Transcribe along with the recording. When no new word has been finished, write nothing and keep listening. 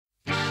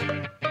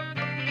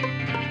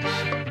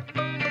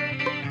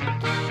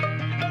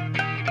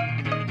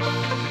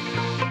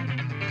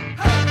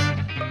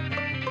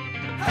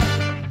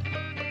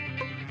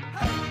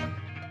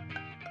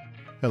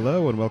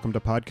Hello and welcome to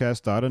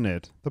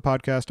podcast.init, the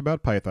podcast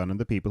about Python and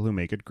the people who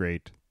make it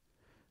great.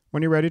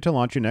 When you're ready to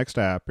launch your next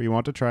app or you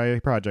want to try a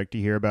project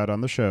you hear about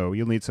on the show,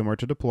 you'll need somewhere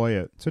to deploy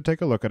it, so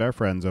take a look at our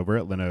friends over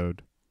at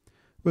Linode.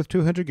 With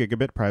 200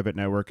 gigabit private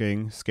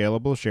networking,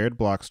 scalable shared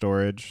block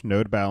storage,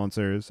 node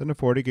balancers, and a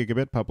 40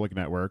 gigabit public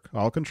network,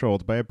 all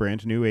controlled by a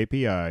brand new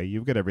API,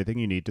 you've got everything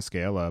you need to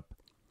scale up.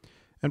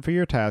 And for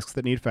your tasks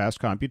that need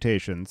fast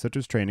computation, such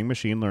as training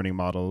machine learning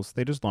models,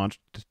 they just launched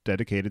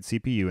dedicated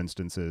CPU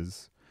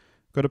instances.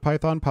 Go to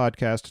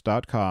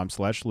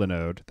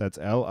pythonpodcast.com/linode, that's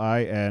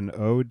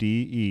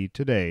Linode,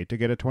 today to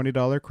get a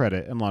 $20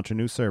 credit and launch a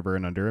new server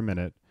in under a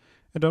minute.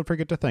 And don't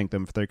forget to thank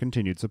them for their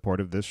continued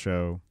support of this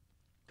show.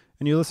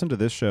 And you listen to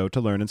this show to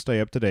learn and stay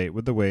up to date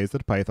with the ways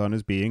that Python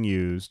is being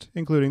used,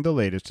 including the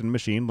latest in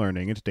machine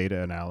learning and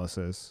data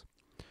analysis.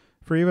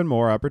 For even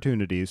more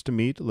opportunities to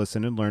meet,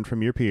 listen, and learn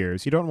from your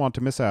peers, you don't want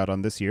to miss out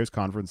on this year's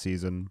conference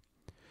season.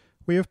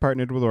 We have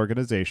partnered with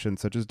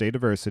organizations such as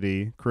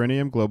Dataversity,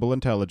 Corinium Global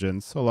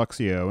Intelligence,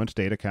 Alluxio, and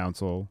Data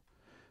Council.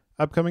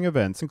 Upcoming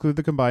events include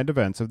the combined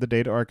events of the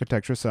Data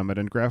Architecture Summit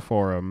and Graph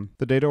Forum,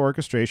 the Data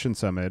Orchestration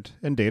Summit,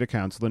 and Data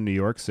Council in New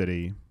York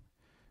City.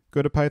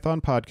 Go to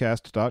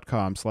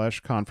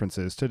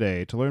pythonpodcast.com/conferences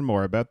today to learn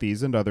more about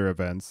these and other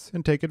events,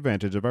 and take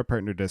advantage of our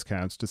partner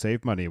discounts to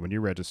save money when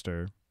you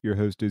register. Your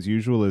host as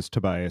usual is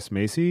Tobias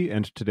Macey,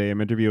 and today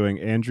I'm interviewing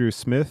Andrew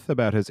Smith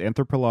about his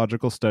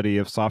anthropological study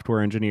of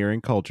software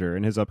engineering culture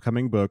in his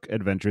upcoming book,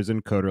 Adventures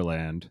in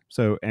Coderland.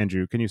 So,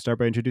 Andrew, can you start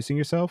by introducing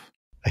yourself?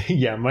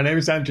 Yeah, my name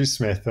is Andrew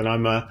Smith, and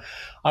I'm a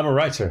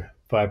writer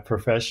by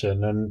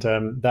profession, and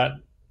that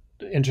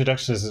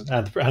introduction as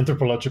an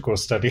anthropological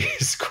study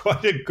is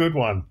quite a good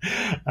one,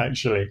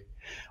 actually.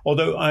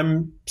 Although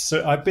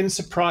I've been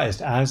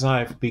surprised as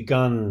I've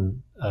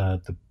begun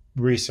the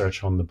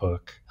research on the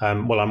book.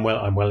 I'm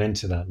well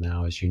into that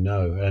now, as you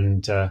know.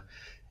 And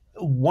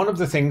one of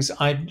the things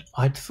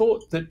I'd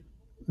thought that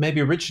maybe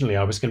originally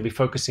I was going to be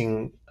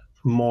focusing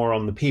more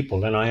on the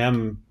people, and I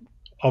am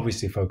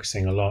obviously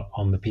focusing a lot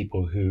on the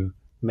people who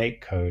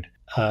make code.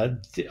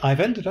 I've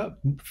ended up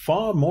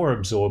far more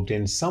absorbed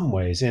in some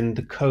ways in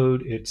the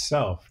code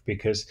itself,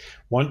 because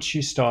once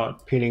you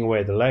start peeling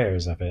away the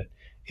layers of it,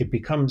 it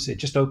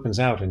just opens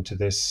out into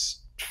this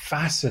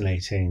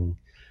fascinating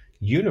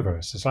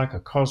universe. It's like a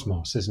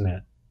cosmos, isn't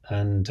it?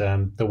 And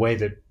the way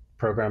that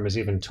programmers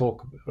even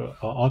talk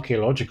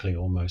archaeologically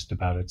almost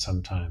about it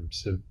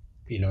sometimes. So,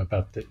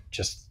 about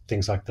just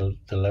things like the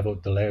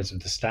layers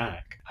of the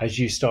stack. As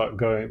you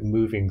start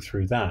moving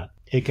through that,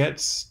 it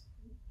gets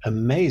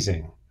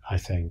amazing, I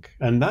think.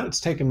 And that's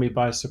taken me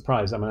by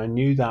surprise. I mean, I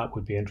knew that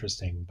would be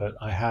interesting, but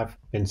I have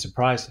been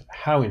surprised at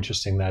how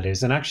interesting that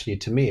is. And actually,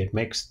 to me, it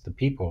makes the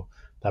people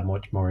that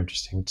much more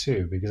interesting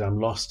too, because I'm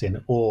lost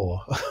in awe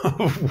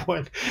of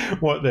what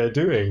they're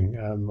doing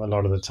a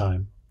lot of the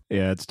time.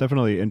 Yeah, it's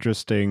definitely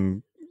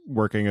interesting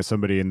working as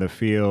somebody in the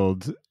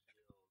field,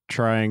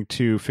 trying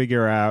to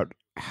figure out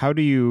how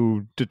do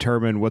you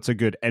determine what's a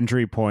good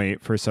entry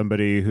point for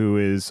somebody who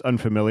is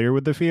unfamiliar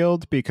with the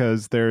field,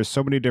 because there's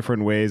so many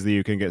different ways that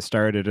you can get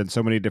started and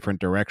so many different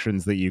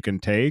directions that you can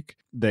take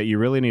that you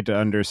really need to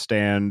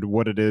understand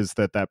what it is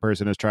that that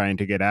person is trying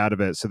to get out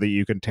of it so that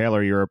you can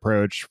tailor your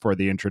approach for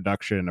the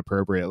introduction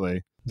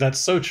appropriately. That's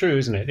so true,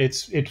 isn't it?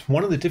 It's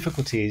one of the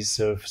difficulties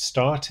of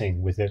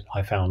starting with it,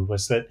 I found,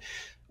 was that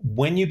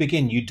when you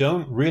begin, you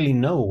don't really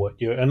know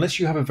unless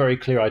you have a very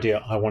clear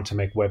idea, I want to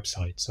make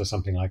websites or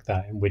something like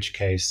that, in which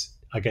case,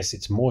 I guess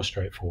it's more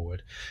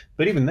straightforward.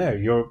 But even there,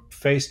 you're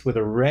faced with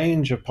a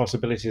range of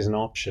possibilities and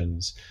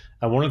options.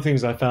 And one of the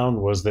things I found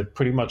was that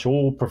pretty much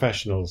all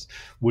professionals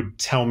would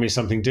tell me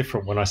something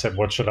different when I said,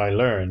 what should I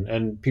learn?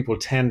 And people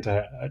tend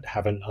to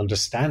have an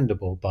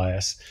understandable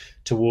bias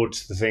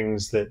towards the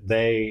things that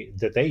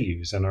they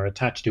use and are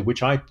attached to,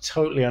 which I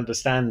totally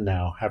understand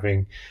now,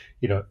 having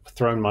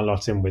thrown my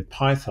lot in with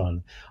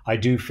Python. I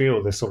do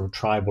feel this sort of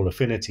tribal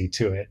affinity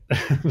to it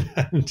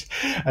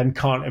and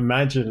can't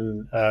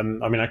imagine,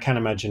 I can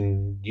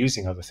imagine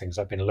using other things.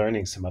 I've been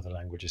learning some other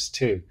languages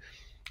too.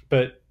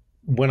 But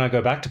when I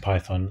go back to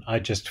Python, I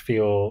just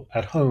feel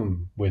at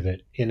home with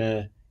it in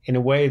a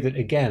way that,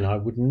 again, I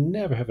would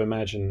never have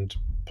imagined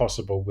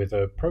possible with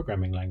a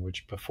programming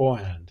language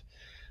beforehand.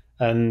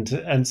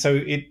 And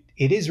so it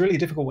is really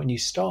difficult when you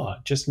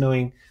start, just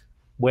knowing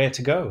where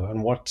to go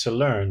and what to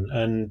learn.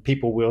 And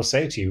people will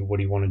say to you, what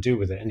do you want to do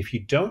with it? And if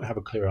you don't have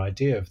a clear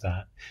idea of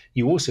that,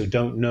 you also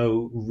don't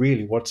know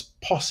really what's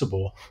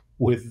possible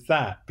with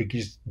that,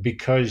 because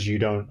you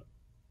don't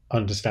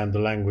understand the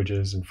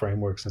languages and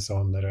frameworks and so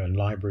on and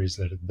libraries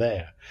that are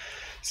there.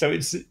 So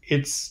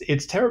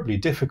it's terribly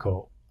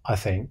difficult, I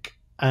think.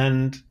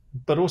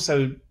 But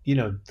also,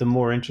 the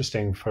more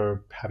interesting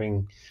for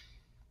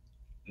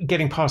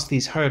getting past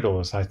these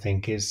hurdles, I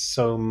think, is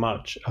so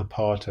much a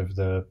part of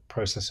the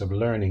process of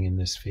learning in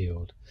this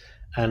field.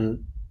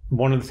 And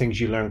one of the things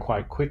you learn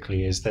quite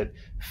quickly is that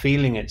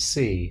feeling at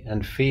sea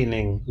and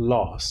feeling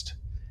lost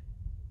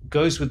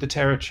goes with the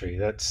territory.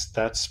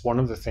 That's one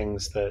of the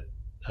things that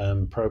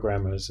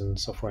programmers and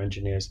software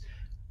engineers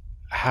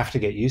have to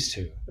get used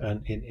to.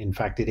 And in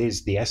fact, it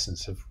is the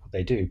essence of what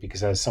they do,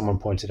 because as someone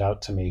pointed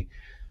out to me,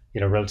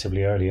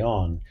 relatively early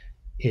on,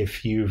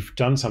 if you've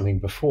done something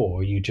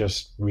before, you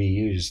just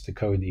reuse the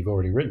code that you've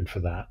already written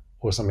for that,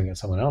 or something that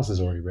someone else has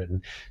already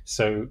written.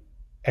 So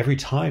every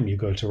time you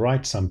go to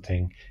write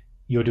something,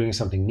 you're doing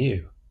something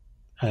new.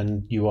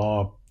 And you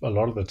are, a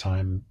lot of the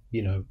time,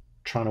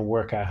 trying to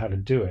work out how to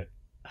do it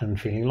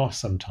and feeling lost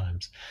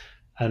sometimes.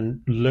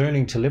 And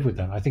learning to live with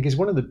that, I think, is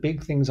one of the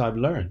big things I've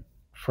learned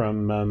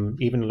from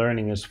even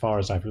learning as far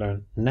as I've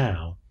learned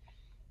now.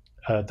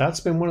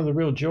 That's been one of the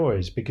real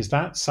joys, because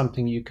that's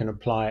something you can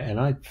apply, and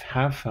I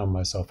have found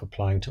myself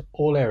applying to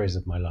all areas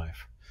of my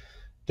life.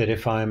 That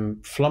if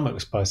I'm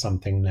flummoxed by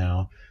something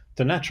now,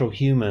 the natural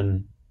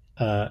human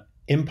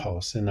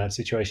impulse in that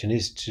situation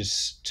is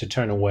just to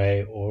turn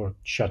away or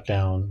shut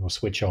down or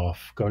switch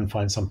off, go and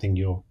find something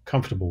you're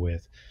comfortable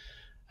with.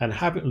 And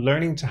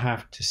learning to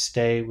have to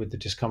stay with the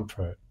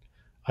discomfort,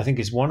 I think,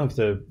 is one of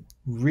the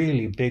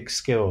really big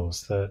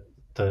skills that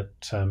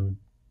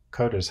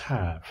coders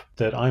have,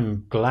 that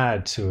I'm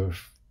glad to have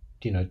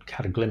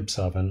had a glimpse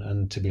of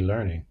and to be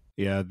learning.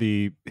 Yeah,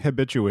 the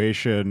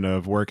habituation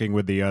of working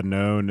with the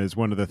unknown is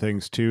one of the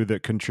things, too,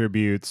 that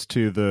contributes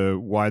to the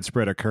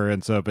widespread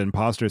occurrence of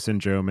imposter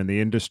syndrome in the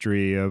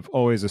industry, of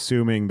always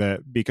assuming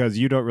that because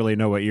you don't really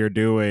know what you're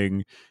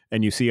doing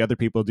and you see other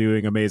people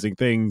doing amazing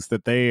things,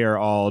 that they are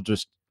all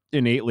just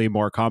innately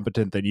more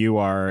competent than you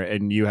are,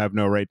 and you have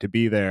no right to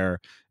be there.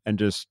 And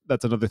just,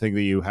 that's another thing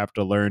that you have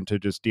to learn to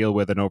just deal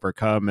with and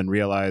overcome, and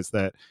realize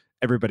that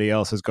everybody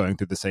else is going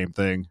through the same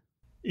thing.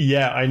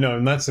 Yeah, I know.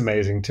 And that's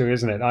amazing too,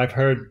 isn't it? I've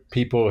heard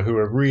people who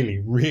are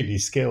really, really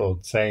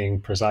skilled saying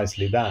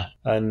precisely that.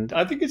 And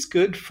I think it's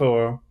good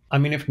for, I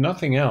mean, if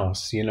nothing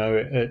else,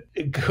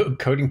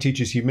 coding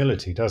teaches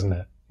humility, doesn't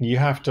it? You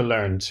have to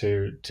learn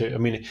I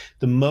mean,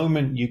 the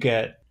moment you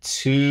get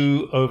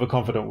too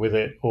overconfident with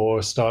it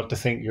or start to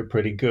think you're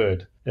pretty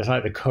good, it's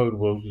like the code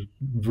will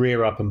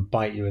rear up and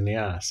bite you in the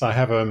ass. I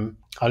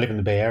live in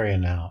the Bay Area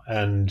now,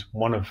 and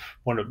one of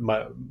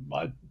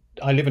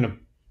I live in a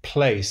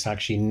place,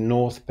 actually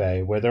North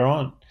Bay, where there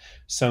aren't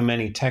so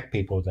many tech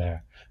people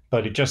there,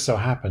 but it just so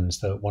happens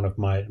that one of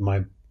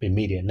my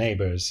immediate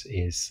neighbors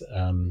is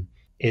an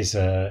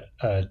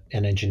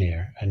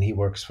engineer, and he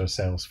works for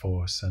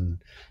Salesforce and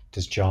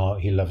does Java.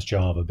 He loves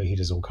Java, but he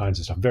does all kinds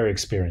of stuff. Very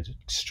experienced,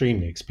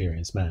 extremely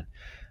experienced man.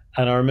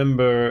 And I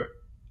remember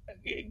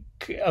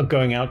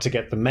going out to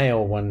get the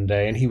mail one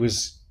day, and he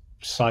was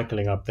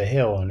cycling up the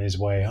hill on his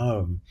way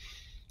home,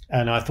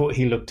 and I thought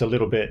he looked a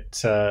little bit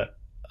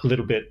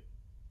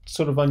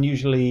sort of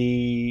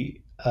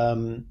unusually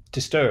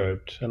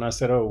disturbed. And I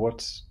said, "Oh,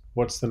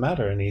 what's the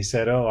matter?" And he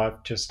said, "Oh,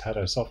 I've just had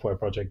a software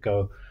project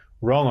go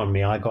wrong on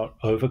me. I got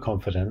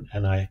overconfident,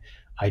 and I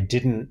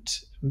didn't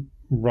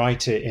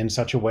write it in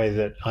such a way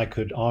that I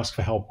could ask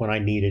for help when I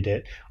needed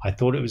it. I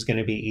thought it was going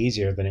to be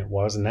easier than it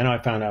was, and then I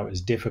found out it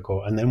was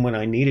difficult. And then when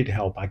I needed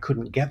help, I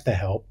couldn't get the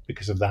help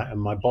because of that.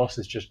 And my boss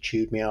has just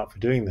chewed me out for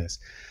doing this."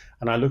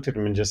 And I looked at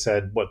him and just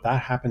said, "What,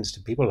 that happens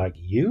to people like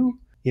you?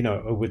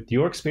 With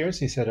your experience?"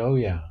 He said, oh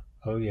yeah,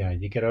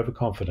 you get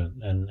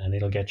overconfident and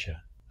it'll get you."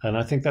 And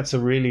I think that's a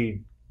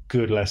really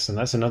good lesson.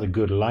 That's another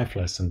good life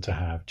lesson to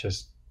have.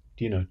 Just,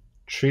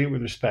 treat it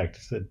with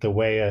respect. The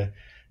way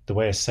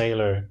a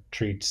sailor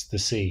treats the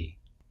sea.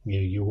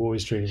 You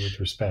always treat it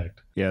with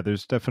respect. Yeah,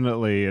 there's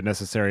definitely a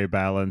necessary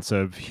balance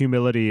of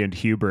humility and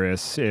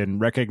hubris in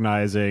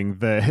recognizing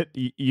that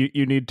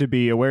you need to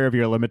be aware of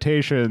your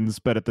limitations,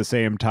 but at the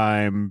same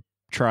time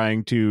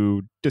trying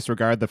to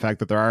disregard the fact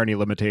that there are any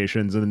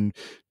limitations and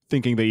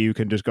thinking that you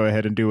can just go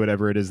ahead and do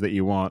whatever it is that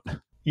you want.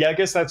 Yeah, I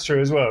guess that's true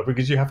as well,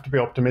 because you have to be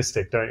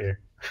optimistic, don't you?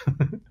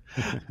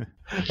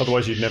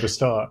 Otherwise, you'd never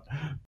start.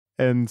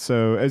 And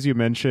so, as you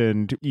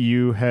mentioned,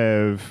 you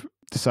have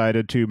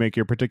decided to make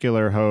your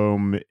particular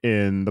home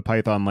in the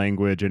Python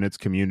language and its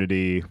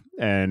community.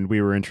 And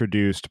we were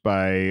introduced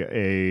by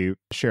a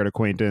shared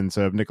acquaintance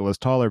of Nicholas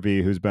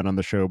Tollerby, who's been on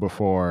the show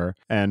before.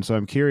 And so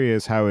I'm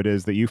curious how it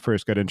is that you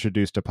first got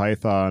introduced to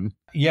Python.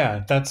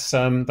 Yeah, that's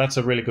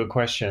a really good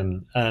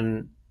question.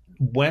 And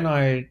when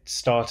I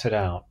started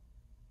out,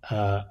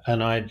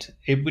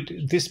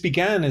 this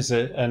began as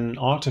an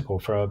article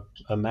for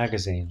a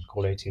magazine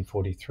called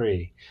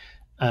 1843.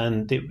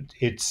 And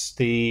it's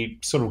the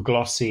sort of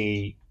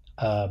glossy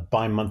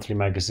bi-monthly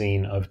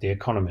magazine of The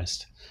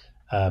Economist,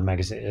 and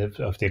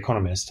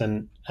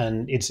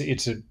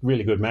it's a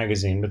really good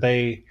magazine. But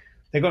they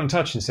got in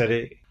touch and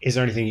said, "Is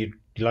there anything you'd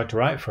like to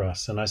write for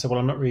us?" And I said, "Well,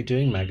 I'm not really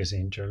doing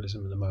magazine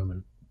journalism at the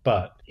moment,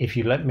 but if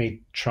you let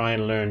me try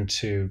and learn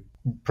to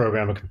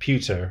program a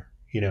computer,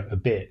 a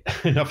bit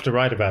enough to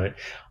write about it,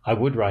 I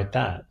would write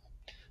that."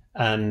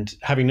 And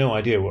having no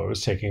idea what I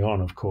was taking on,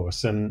 of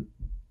course, and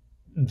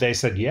they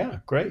said, "Yeah,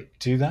 great,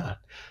 do that."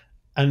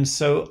 And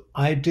so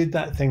I did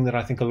that thing that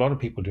I think a lot of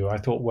people do. I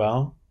thought,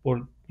 well,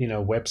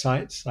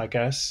 websites, I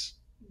guess.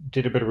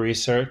 Did a bit of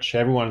research.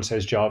 Everyone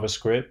says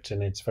JavaScript,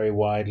 and it's very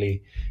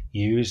widely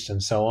used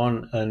and so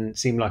on, and it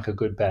seemed like a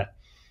good bet.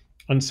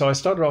 And so I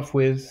started off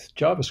with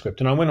JavaScript,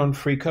 and I went on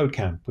Free Code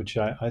Camp, which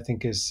I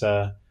think is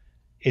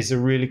is a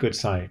really good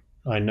site.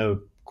 I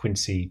know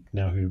Quincy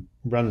now, who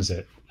runs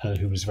it,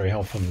 who was very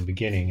helpful in the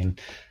beginning,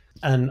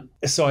 and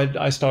so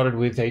I started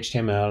with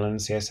HTML and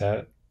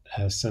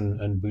CSS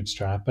and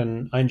Bootstrap,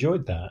 and I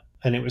enjoyed that,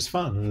 and it was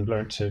fun, and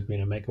learned to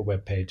make a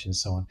web page and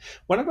so on.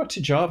 When I got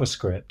to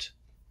JavaScript,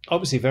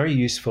 obviously very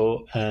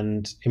useful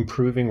and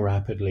improving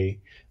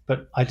rapidly,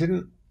 but I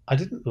didn't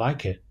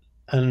like it.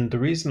 And the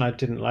reason I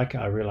didn't like it,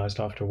 I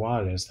realized after a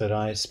while, is that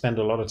I spend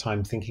a lot of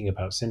time thinking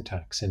about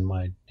syntax in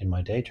my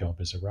day job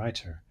as a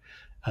writer,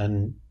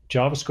 and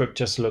JavaScript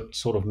just looked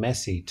sort of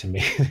messy to me.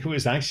 It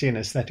was actually an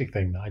aesthetic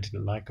thing that I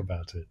didn't like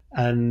about it,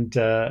 and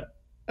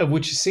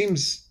which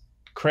seems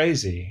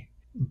crazy.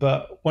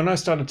 But when I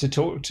started to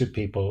talk to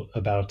people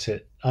about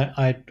it,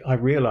 I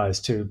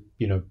realized, to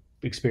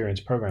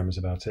experienced programmers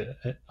about it,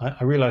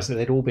 I realized that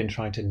they'd all been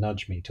trying to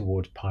nudge me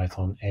towards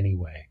Python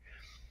anyway.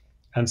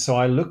 And so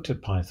I looked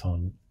at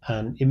Python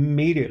and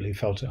immediately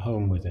felt at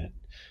home with it.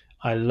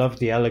 I love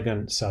the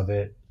elegance of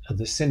it.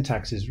 The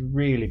syntax is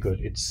really good.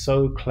 It's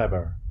so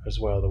clever as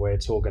well, the way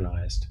it's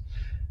organized.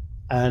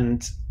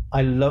 And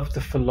I love the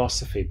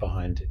philosophy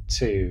behind it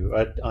too.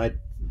 I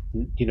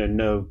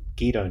know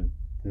Guido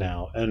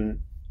now, and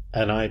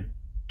I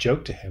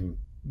joke to him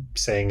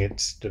saying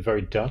it's the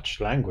very Dutch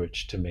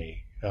language to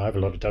me. I have a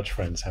lot of Dutch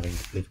friends, having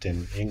lived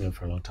in England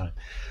for a long time.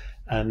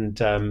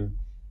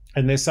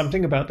 And there's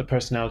something about the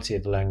personality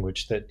of the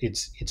language that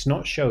it's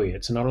not showy.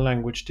 It's not a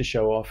language to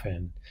show off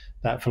in.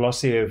 That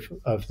philosophy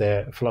of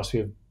their philosophy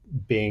of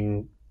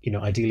being,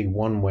 ideally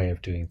one way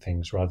of doing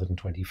things rather than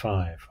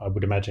 25. I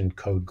would imagine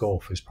code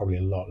golf is probably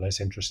a lot less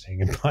interesting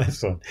in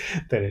Python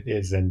than it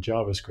is in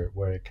JavaScript,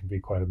 where it can be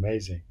quite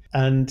amazing.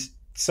 And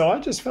so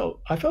I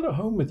felt at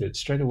home with it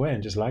straight away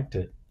and just liked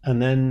it. And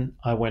then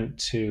I went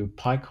to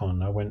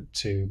PyCon. I went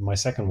to my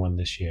second one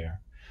this year,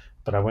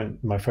 but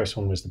my first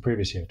one was the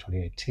previous year,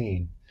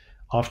 2018.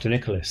 After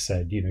Nicholas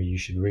said, you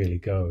should really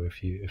go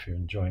if you're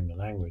enjoying the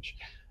language.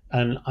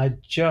 And I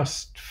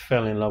just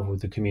fell in love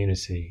with the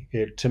community.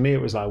 To me,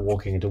 it was like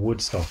walking into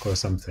Woodstock or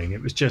something.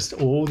 It was just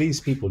all these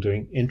people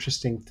doing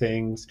interesting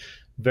things,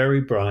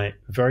 very bright,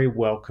 very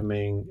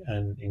welcoming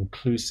and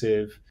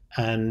inclusive.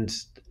 And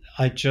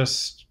I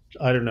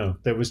don't know,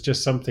 there was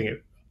just something,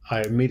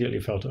 I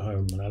immediately felt at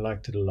home, and I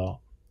liked it a lot.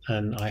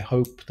 And I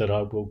hope that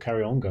I will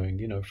carry on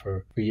going,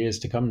 for years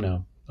to come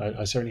now.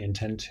 I certainly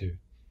intend to.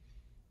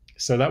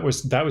 So that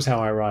was how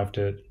I arrived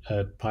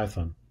at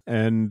Python.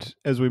 And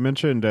as we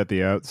mentioned at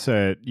the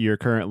outset, you're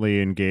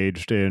currently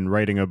engaged in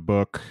writing a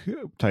book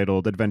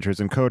titled Adventures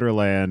in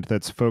Coderland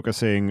that's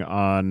focusing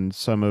on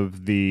some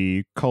of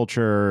the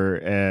culture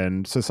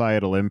and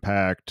societal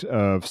impact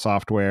of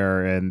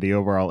software and the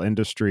overall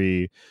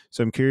industry.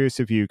 So I'm curious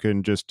if you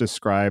can just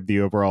describe the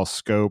overall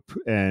scope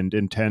and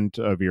intent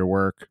of your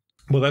work.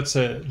 Well, that's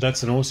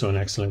also an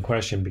excellent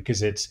question,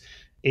 because it's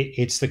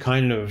the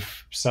kind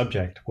of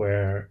subject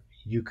where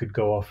you could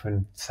go off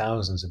in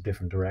thousands of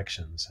different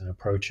directions and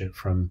approach it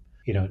from,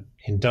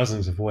 in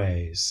dozens of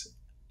ways.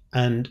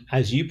 And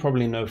as you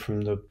probably know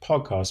from the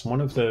podcast, one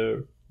of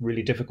the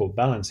really difficult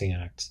balancing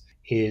acts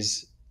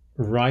is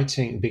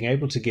being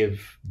able to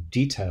give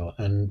detail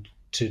and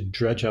to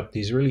dredge up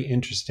these really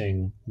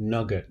interesting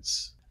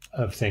nuggets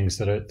of things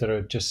that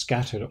are just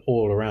scattered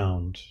all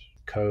around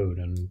code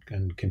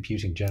and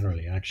computing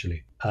generally,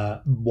 actually,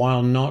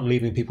 while not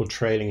leaving people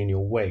trailing in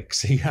your wake.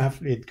 So you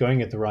have it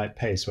going at the right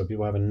pace, where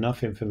people have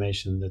enough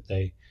information that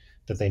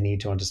they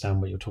need to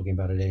understand what you're talking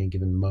about at any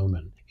given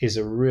moment, is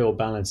a real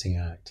balancing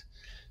act.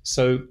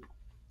 So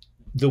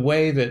the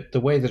way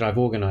that I've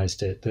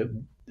organized it,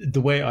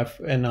 the way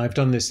I've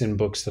done this in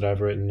books that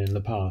I've written in the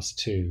past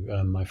too.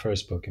 My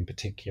first book in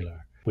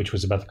particular, which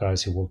was about the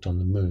guys who walked on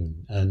the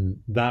moon,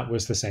 and that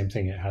was the same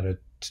thing. It had a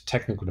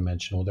technical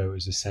dimension, although it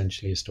was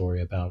essentially a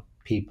story about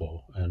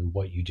people and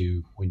what you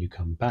do when you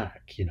come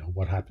back,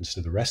 what happens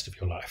to the rest of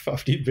your life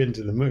after you've been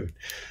to the moon.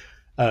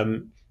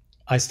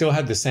 I still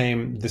had the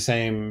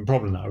same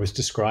problem. I was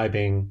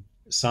describing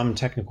some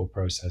technical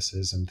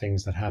processes and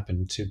things that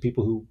happened to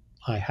people who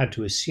I had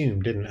to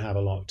assume didn't have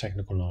a lot of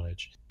technical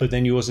knowledge. But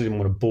then you also didn't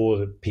want to bore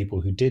the people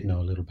who did know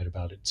a little bit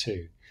about it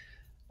too.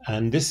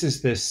 And this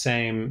is the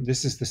same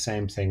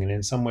thing. And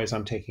in some ways,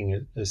 I'm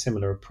taking a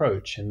similar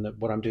approach, in that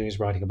what I'm doing is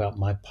writing about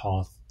my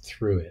path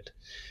through it,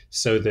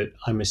 so that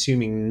I'm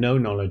assuming no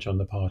knowledge on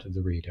the part of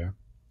the reader,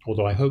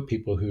 although I hope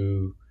people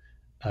who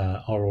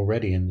are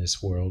already in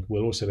this world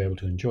will also be able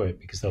to enjoy it,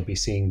 because they'll be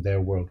seeing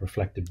their world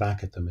reflected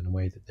back at them in a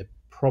way that they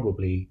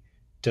probably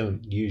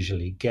don't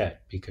usually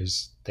get,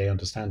 because they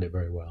understand it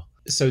very well.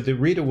 So the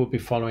reader will be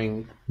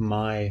following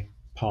my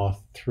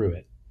path through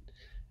it.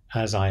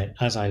 As I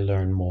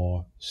learn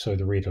more, so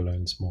the reader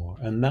learns more.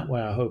 And that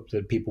way I hope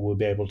that people will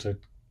be able to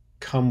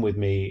come with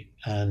me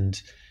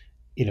and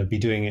be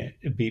doing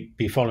it,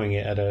 be following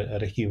it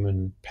at a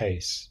human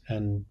pace,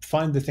 and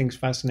find the things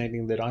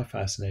fascinating that I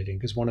fascinating.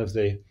 Because one of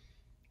the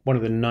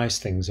nice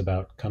things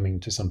about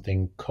coming to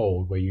something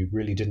cold, where you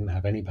really didn't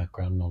have any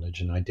background knowledge,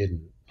 and I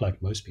didn't,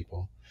 like most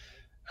people,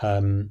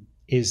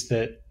 is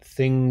that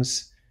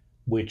things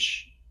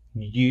which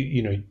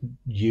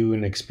you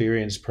and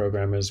experienced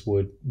programmers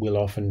will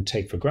often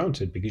take for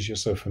granted because you're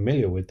so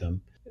familiar with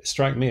them,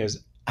 strike me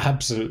as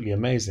absolutely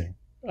amazing.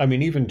 I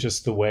mean, even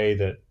just the way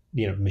that,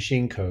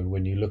 machine code,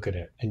 when you look at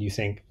it and you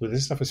think, well,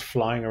 this stuff is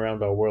flying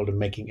around our world and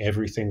making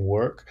everything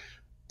work,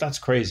 that's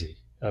crazy.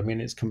 I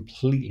mean, it's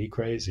completely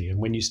crazy. And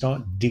when you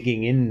start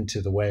digging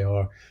into the way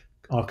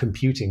our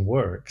computing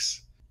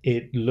works,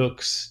 it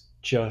looks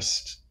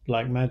just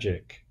like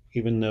magic,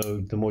 even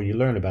though the more you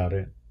learn about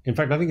it. In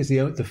fact, I think it's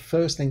the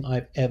first thing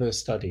I've ever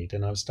studied,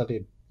 and I've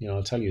studied.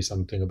 I'll tell you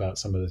something about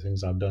some of the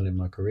things I've done in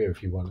my career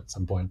if you want at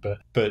some point. But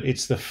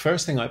it's the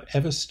first thing I've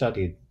ever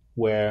studied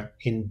where,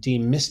 in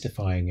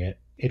demystifying it,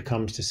 it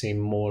comes to seem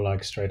more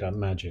like straight up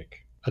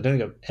magic. I don't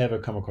think I've ever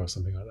come across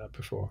something like that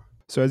before.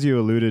 So as you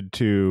alluded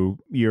to,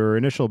 your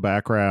initial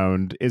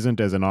background isn't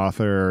as an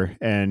author,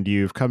 and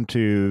you've come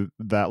to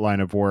that line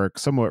of work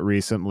somewhat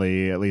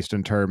recently, at least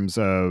in terms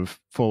of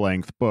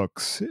full-length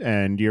books.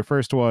 And your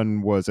first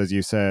one was, as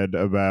you said,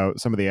 about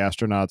some of the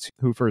astronauts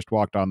who first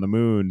walked on the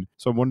moon.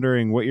 So I'm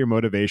wondering what your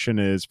motivation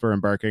is for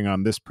embarking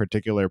on this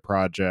particular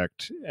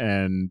project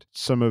and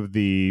some of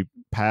the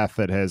path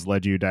that has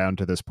led you down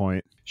to this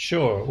point.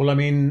 Sure. Well, I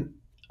mean,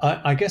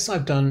 I guess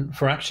I've done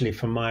for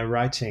my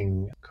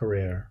writing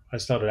career. I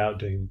started out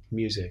doing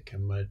music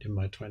in my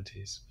 20s,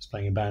 I was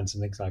playing in bands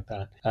and things like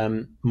that.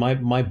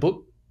 My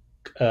book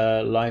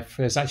life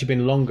has actually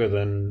been longer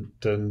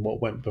than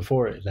what went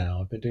before it. Now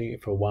I've been doing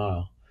it for a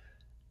while,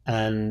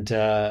 and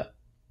with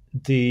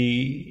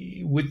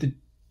the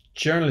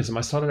journalism,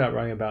 I started out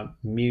writing about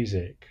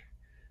music,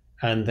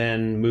 and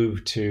then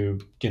moved to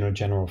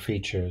general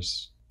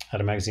features at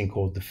a magazine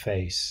called The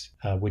Face,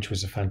 which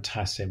was a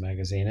fantastic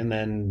magazine, and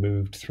then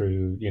moved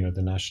through,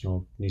 the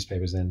national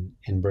newspapers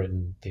in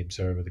Britain, The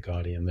Observer, The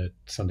Guardian, The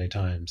Sunday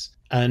Times,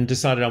 and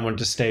decided I wanted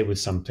to stay with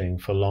something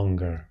for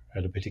longer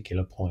at a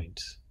particular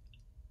point.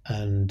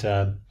 And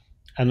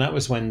that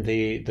was when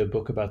the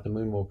book about the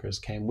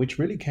moonwalkers came, which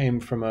really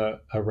came from a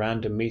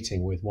random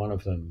meeting with one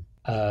of them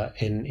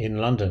in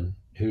London,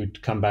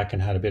 who'd come back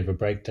and had a bit of a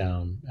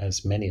breakdown,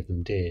 as many of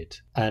them did,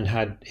 and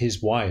had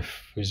his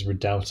wife, his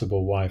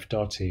redoubtable wife,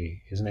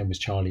 Dottie, his name was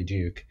Charlie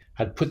Duke,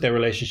 had put their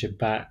relationship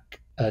back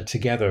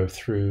together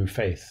through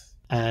faith.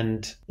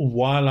 And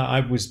while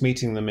I was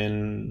meeting them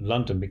in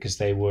London, because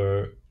they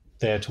were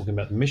there talking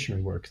about the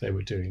missionary work they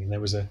were doing, and there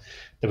was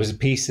a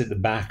piece at the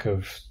back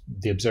of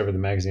The Observer, the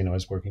magazine I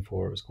was working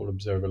for. It was called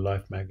Observer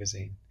Life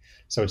magazine.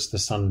 So it's the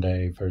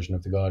Sunday version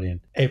of The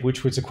Guardian,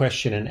 which was a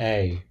question and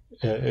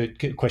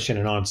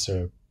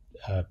answer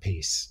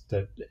piece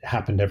that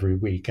happened every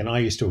week. And I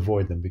used to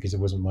avoid them because there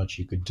wasn't much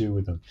you could do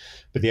with them.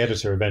 But the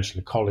editor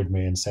eventually collared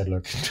me and said,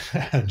 look,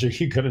 Andrew,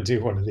 you got to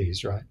do one of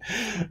these, right?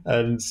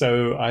 And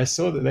so I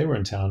saw that they were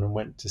in town and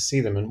went to see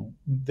them. And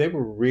they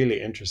were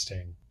really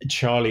interesting.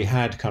 Charlie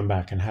had come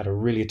back and had a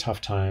really tough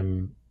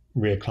time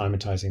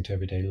reacclimatizing to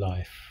everyday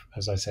life.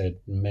 As I said,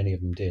 many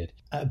of them did.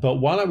 But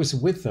while I was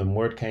with them,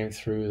 word came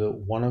through that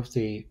one of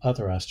the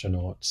other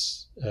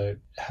astronauts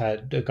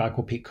had a guy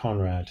called Pete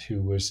Conrad,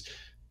 who was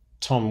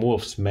Tom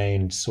Wolfe's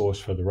main source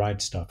for the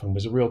right stuff and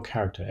was a real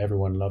character.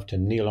 Everyone loved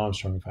him. Neil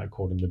Armstrong, in fact,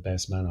 called him the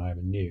best man I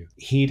ever knew.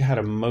 He'd had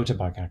a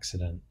motorbike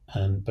accident,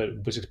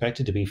 but was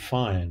expected to be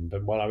fine.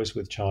 But while I was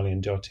with Charlie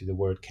and Dottie, the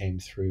word came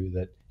through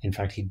that, in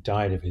fact, he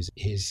died of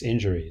his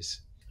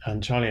injuries.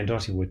 And Charlie and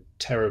Dottie were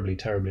terribly,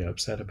 terribly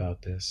upset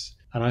about this.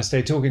 And I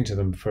stayed talking to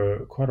them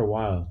for quite a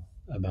while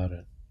about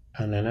it.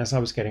 And then as I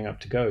was getting up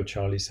to go,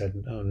 Charlie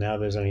said, oh, now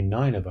there's only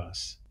 9 of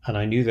us. And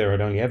I knew there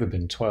had only ever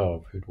been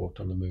 12 who'd walked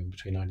on the moon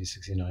between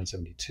 1969 and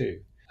 72.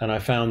 And I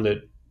found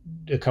that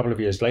a couple of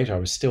years later, I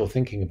was still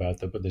thinking about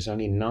that, but there's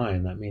only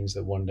 9. That means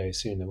that one day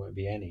soon there won't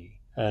be any.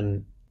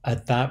 And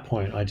at that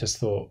point, I just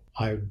thought,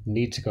 I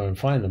need to go and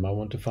find them. I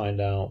want to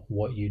find out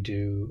what you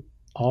do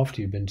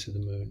after you've been to the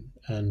moon,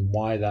 and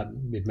why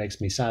it makes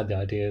me sad, the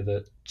idea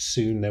that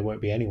soon there won't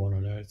be anyone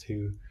on Earth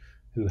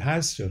who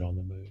has stood on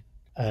the moon,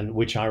 and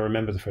which I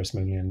remember the first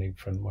moon landing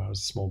from when I was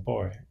a small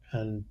boy.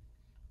 And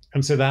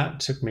so that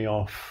took me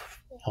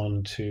off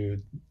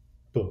onto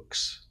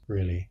books,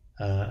 really.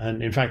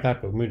 And in fact,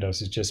 that book, Moondust,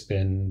 has just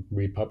been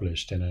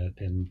republished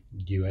in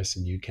US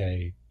and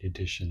UK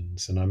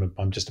editions, and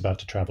I'm just about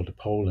to travel to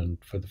Poland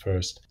for the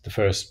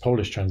first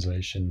Polish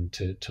translation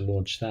to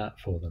launch that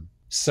for them.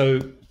 So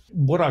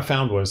what I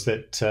found was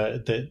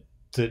that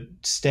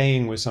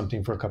staying with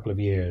something for a couple of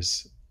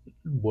years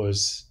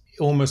was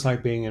almost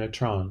like being in a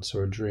trance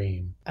or a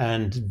dream.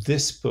 And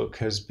this book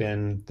has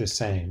been the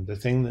same. The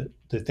thing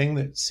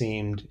that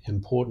seemed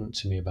important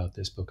to me about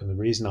this book, and the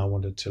reason I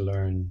wanted to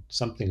learn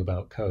something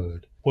about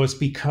code, was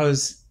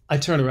because I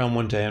turned around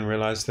one day and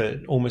realized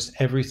that almost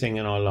everything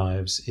in our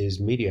lives is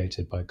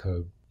mediated by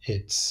code.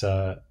 It's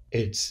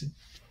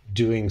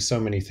doing so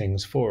many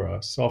things for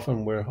us.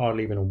 Often we're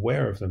hardly even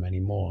aware of them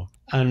anymore.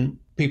 And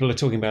people are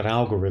talking about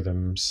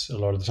algorithms a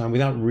lot of the time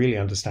without really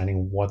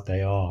understanding what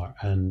they are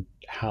and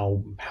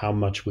how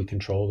much we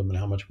control them and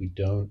how much we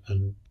don't.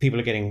 And people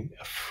are getting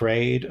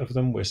afraid of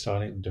them. We're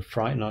starting to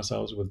frighten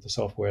ourselves with the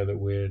software that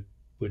we're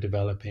were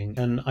developing.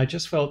 And I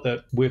just felt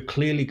that we're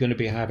clearly going to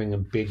be having a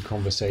big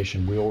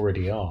conversation, we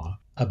already are,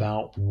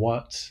 about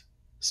what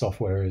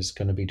software is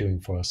going to be doing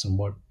for us and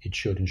what it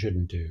should and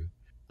shouldn't do.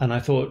 And I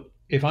thought,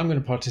 if I'm going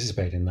to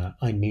participate in that,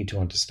 I need to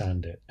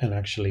understand it. And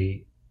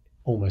actually,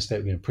 almost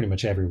pretty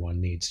much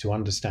everyone needs to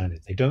understand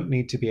it. They don't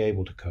need to be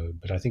able to code,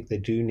 but I think they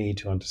do need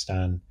to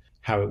understand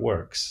how it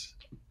works.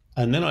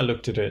 And then I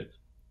looked at it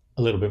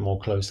a little bit more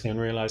closely and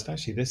realized,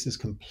 actually, this is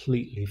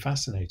completely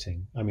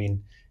fascinating. I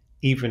mean,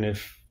 even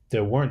if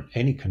there weren't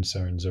any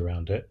concerns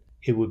around it,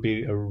 it would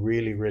be a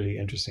really, really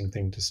interesting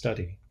thing to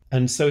study.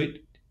 And so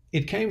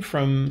it came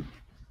from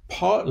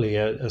partly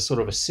a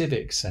sort of a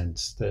civic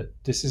sense that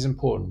this is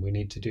important, we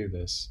need to do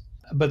this.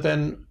 But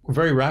then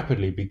very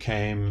rapidly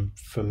became,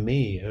 for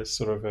me, a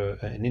sort of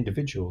an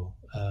individual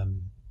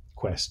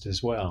quest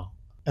as well.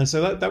 And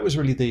so that was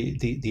really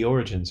the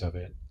origins of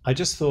it. I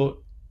just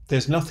thought,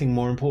 there's nothing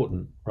more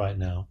important right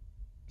now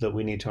that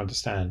we need to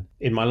understand.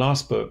 In my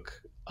last book,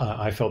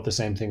 I felt the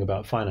same thing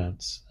about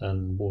finance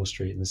and Wall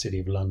Street and the City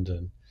of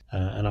London.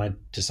 And I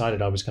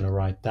decided I was going to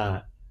write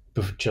that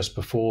just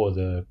before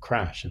the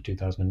crash of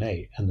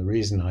 2008. And the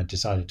reason I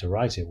decided to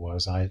write it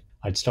was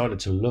I'd started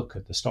to look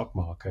at the stock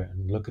market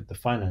and look at the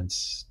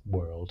finance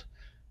world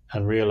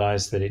and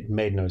realized that it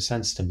made no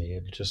sense to me.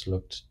 It just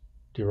looked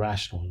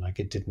irrational, like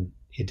it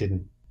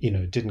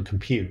didn't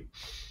compute.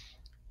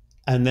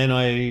 And then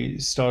I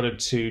started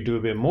to do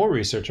a bit more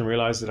research and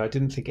realized that I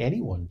didn't think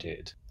anyone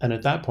did. And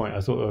at that point,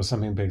 I thought, oh,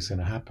 something big's going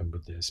to happen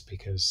with this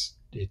because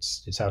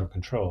it's out of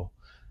control.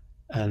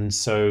 And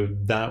so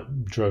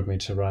that drove me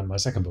to write my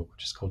second book,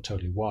 which is called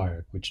Totally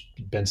Wired, which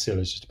Ben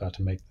Stiller is just about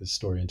to make the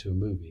story into a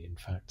movie, in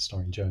fact,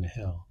 starring Jonah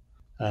Hill.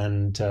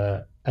 And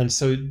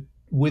so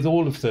with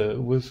all of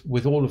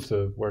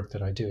the work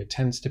that I do, it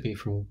tends to be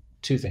from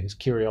two things: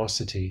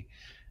 curiosity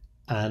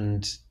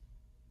and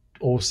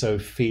also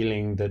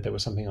feeling that there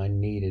was something I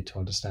needed to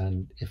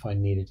understand if I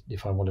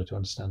wanted to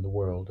understand the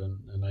world.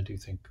 And I do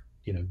think,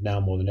 now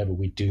more than ever,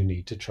 we do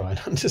need to try and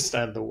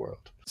understand the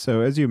world.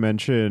 So as you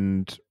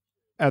mentioned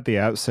at the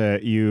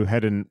outset, you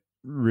hadn't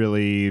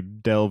really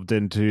delved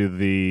into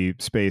the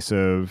space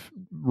of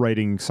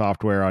writing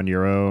software on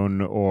your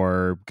own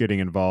or getting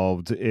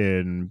involved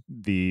in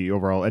the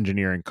overall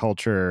engineering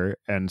culture.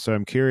 And so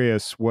I'm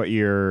curious what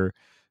your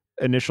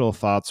initial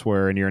thoughts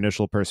were and your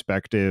initial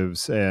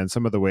perspectives and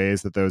some of the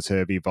ways that those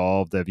have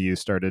evolved. Have you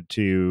started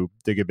to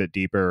dig a bit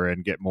deeper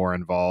and get more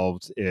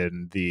involved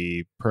in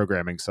the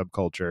programming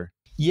subculture?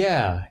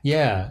 Yeah.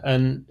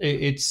 And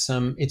it's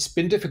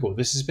been difficult.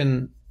 This has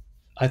been,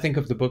 I think,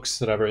 of the books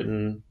that I've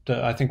written,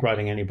 I think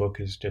writing any book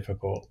is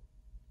difficult.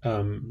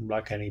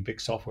 Like any big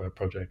software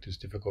project is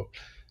difficult.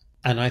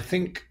 And I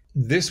think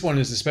this one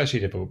is especially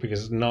difficult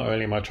because not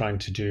only am I trying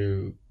to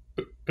do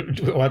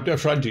I'm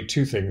trying to do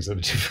two things that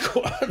are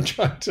difficult. I'm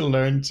trying to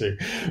learn to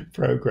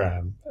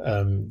program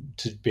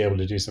to be able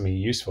to do something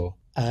useful,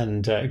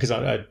 and because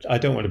I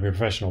don't want to be a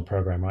professional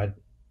programmer.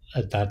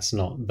 That's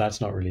not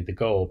really the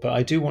goal. But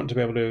I do want to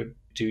be able to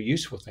do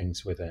useful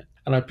things with it,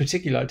 and I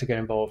particularly like to get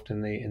involved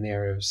in the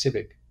area of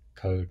civic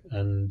code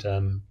and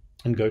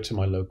go to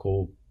my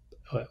local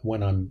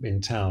when I'm in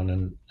town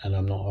and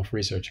I'm not off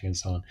researching and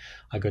so on.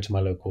 I go to my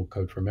local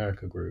Code for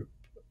America group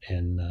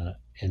in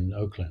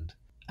Oakland.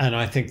 And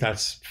I think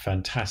that's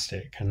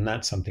fantastic. And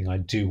that's something I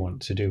do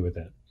want to do with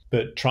it.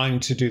 But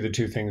trying to do the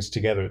two things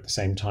together at the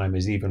same time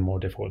is even more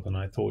difficult than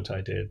I thought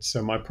I did.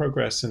 So my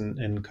progress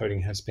in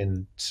coding has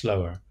been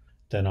slower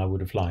than I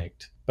would have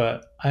liked.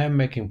 But I am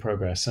making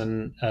progress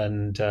and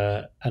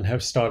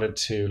have started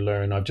to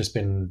learn. I've just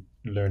been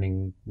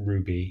learning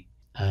Ruby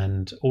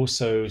and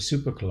also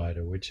Super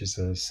Collider, which is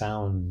a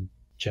sound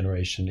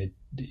generation. It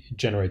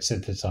generates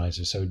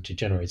synthesizers, so it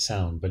generates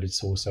sound, but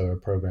it's also a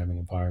programming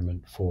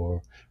environment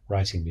for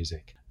writing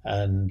music.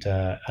 And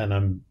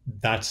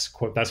that's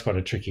quite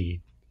a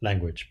tricky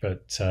language,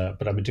 but I've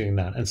been doing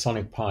that, and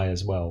Sonic Pi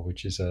as well,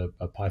 which is a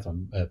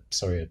Python.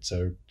 It's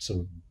a sort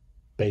of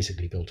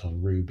basically built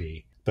on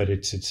Ruby, but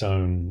it's its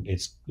own.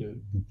 It's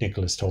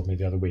Nicholas told me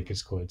the other week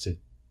it's a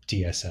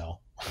DSL,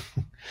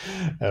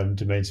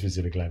 domain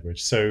specific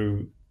language.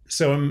 So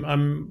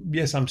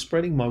I'm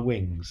spreading my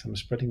wings.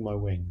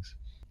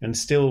 And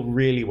still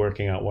really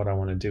working out what I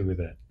want to do with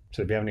it.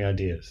 So if you have any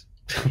ideas,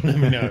 let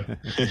me know.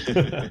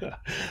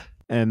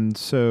 And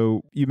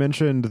so you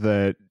mentioned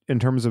that in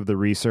terms of the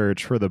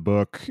research for the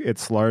book,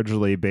 it's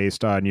largely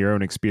based on your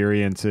own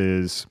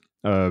experiences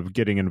of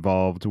getting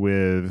involved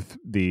with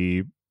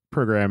the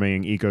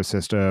programming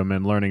ecosystem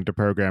and learning to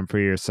program for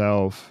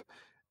yourself.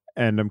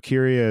 And I'm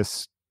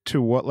curious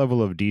to what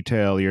level of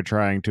detail you're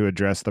trying to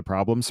address the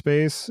problem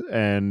space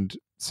and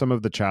some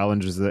of the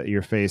challenges that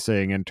you're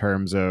facing in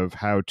terms of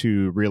how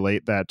to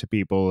relate that to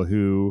people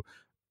who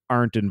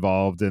aren't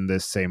involved in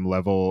this same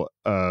level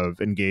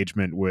of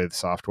engagement with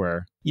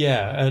software.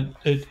 Yeah,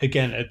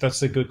 again,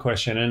 that's a good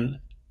question.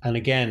 And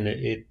again,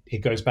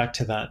 it goes back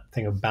to that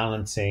thing of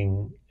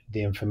balancing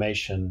the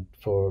information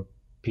for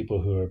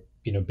people who are,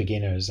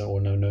 beginners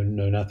or know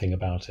nothing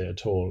about it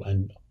at all,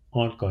 and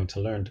aren't going to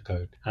learn to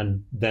code,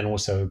 and then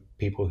also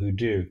people who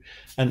do.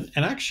 And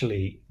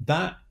actually,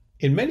 that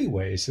in many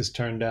ways has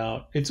turned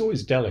out, it's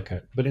always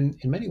delicate, but in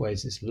many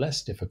ways it's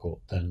less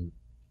difficult than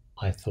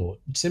I thought,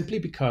 simply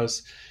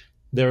because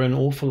there are an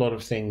awful lot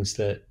of things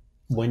that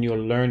when you're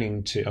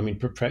learning to, I mean,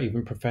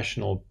 even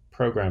professional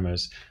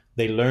programmers,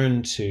 they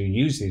learn to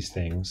use these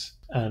things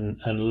and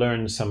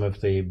learn some of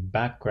the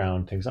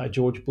background things. Like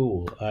George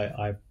Boole,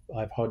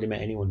 I've hardly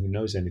met anyone who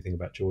knows anything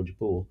about George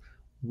Boole.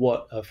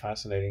 What a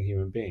fascinating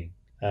human being,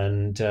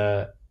 and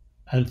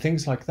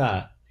things like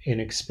that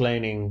in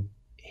explaining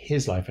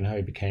his life and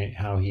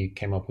how he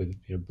came up with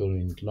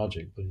Boolean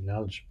logic, Boolean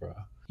algebra.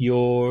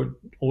 You're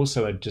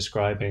also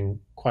describing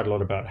quite a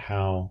lot about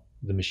how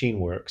the machine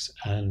works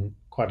and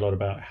quite a lot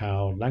about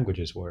how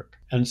languages work.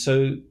 And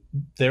so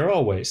there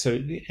are ways. So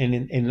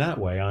in that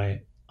way,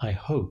 I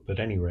hope at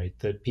any rate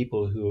that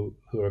people who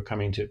are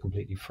coming to it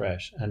completely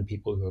fresh and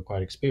people who are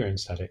quite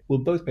experienced at it will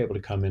both be able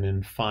to come in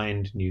and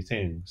find new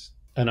things.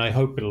 And I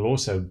hope it'll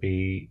also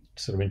be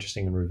sort of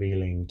interesting and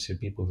revealing to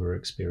people who are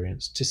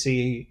experienced to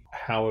see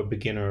how a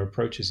beginner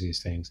approaches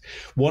these things.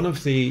 One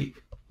of the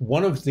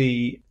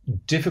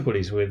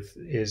difficulties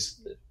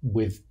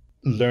with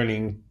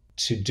learning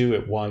to do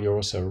it while you're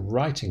also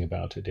writing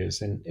about it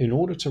is in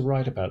order to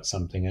write about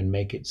something and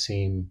make it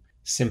seem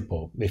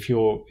simple. If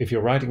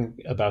you're writing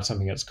about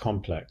something that's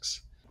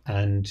complex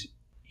and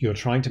you're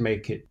trying to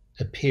make it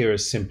appear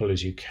as simple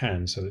as you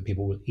can so that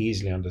people will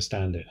easily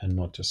understand it and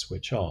not just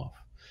switch off.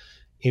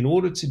 In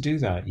order to do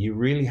that, you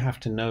really have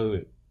to know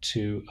it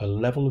to a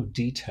level of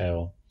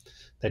detail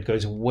that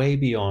goes way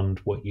beyond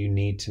what you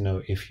need to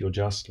know if you're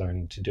just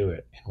learning to do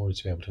it in order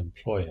to be able to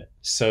employ it.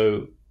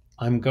 So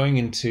I'm going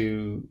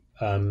into,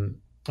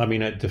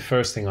 the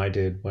first thing I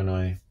did when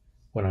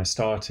I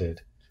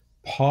started,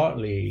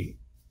 partly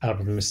out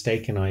of a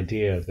mistaken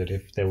idea that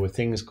if there were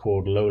things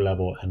called low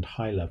level and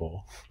high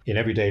level, in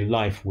everyday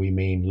life, we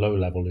mean low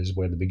level is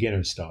where the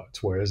beginner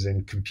starts, whereas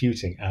in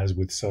computing, as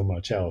with so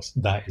much else,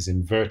 that is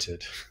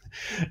inverted.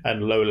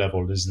 And low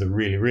level is the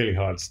really, really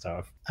hard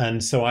stuff.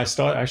 And so I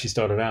actually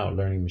started out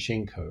learning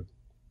machine code.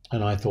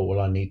 And I thought,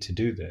 well, I need to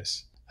do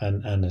this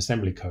and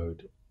assembly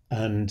code.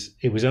 And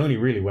it was only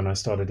really when I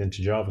started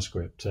into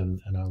JavaScript and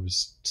I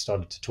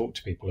started to talk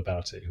to people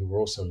about it who were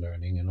also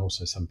learning, and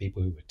also some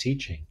people who were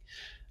teaching.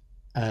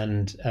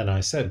 And I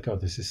said,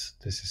 God, this is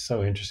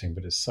so interesting,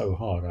 but it's so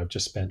hard. I've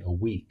just spent a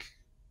week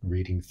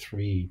reading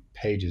 3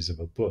 pages of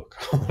a book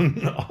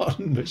on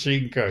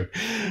machine code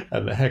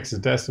and the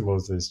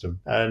hexadecimal system.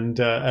 And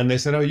they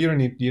said, oh, you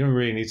don't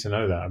really need to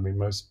know that. I mean,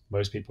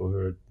 most people who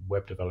are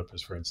web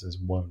developers, for instance,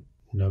 won't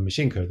know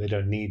machine code. They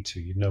don't need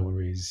to. No one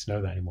really needs to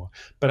know that anymore.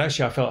 But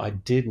actually, I felt I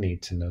did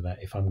need to know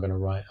that if I'm going to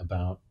write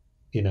about,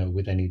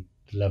 with any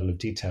level of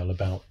detail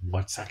about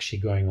what's actually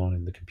going on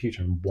in the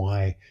computer and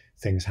why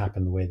things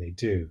happen the way they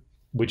do,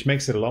 which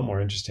makes it a lot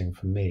more interesting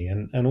for me.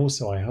 And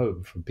also, I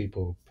hope, for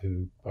people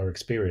who are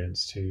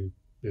experienced to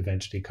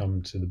eventually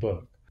come to the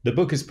book. The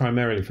book is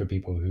primarily for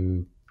people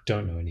who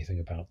don't know anything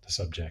about the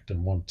subject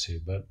and want to,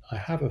 but I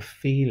have a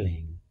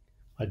feeling,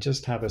 I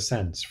just have a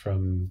sense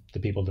from the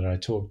people that I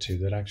talk to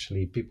that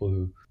actually people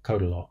who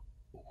code a lot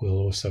will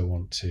also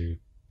want to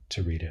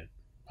read it.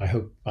 I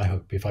hope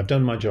if I've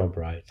done my job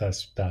right,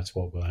 that's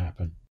what will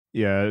happen.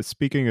 Yeah,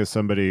 speaking as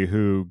somebody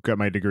who got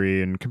my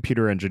degree in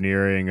computer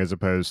engineering as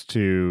opposed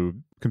to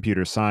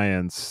computer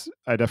science,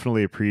 I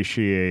definitely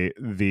appreciate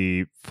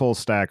the full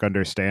stack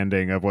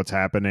understanding of what's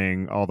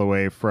happening all the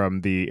way from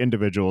the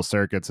individual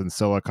circuits in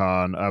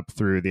silicon up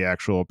through the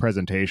actual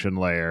presentation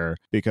layer,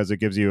 because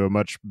it gives you a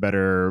much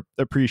better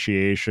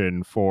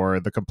appreciation for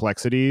the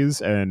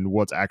complexities and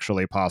what's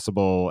actually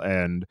possible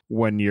and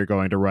when you're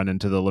going to run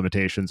into the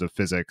limitations of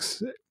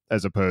physics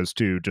as opposed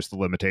to just the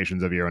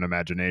limitations of your own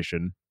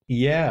imagination.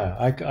 Yeah,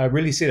 I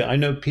really see that. I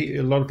know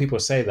a lot of people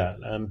say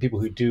that. People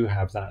who do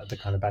have the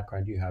kind of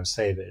background you have,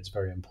 say that it's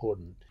very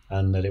important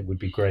and that it would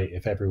be great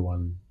if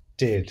everyone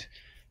did.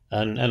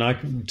 And I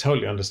can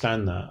totally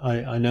understand that.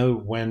 I know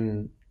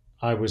when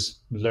I was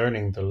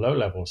learning the low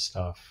level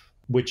stuff,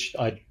 which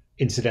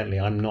incidentally,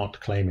 I'm not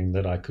claiming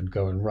that I could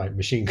go and write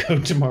machine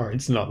code tomorrow.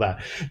 It's not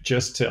that.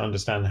 Just to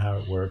understand how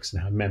it works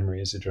and how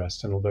memory is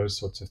addressed and all those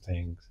sorts of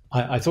things.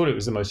 I thought it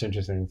was the most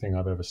interesting thing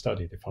I've ever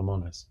studied, if I'm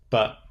honest.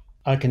 But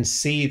I can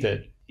see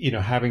that,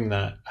 having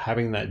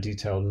that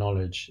detailed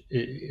knowledge,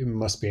 it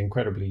must be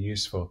incredibly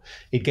useful.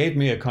 It gave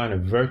me a kind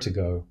of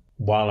vertigo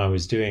while I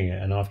was doing it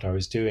and after I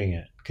was doing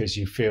it, because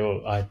you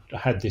feel I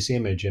had this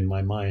image in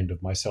my mind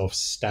of myself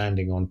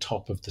standing on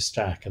top of the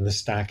stack and the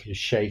stack is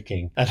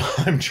shaking and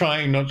I'm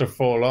trying not to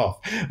fall off.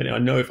 And I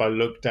know if I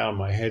look down,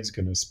 my head's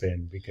going to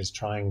spin, because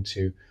trying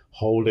to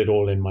hold it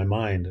all in my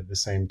mind at the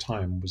same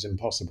time was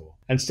impossible,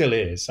 and still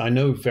is. I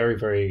know very,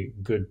 very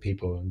good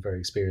people and very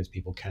experienced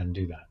people can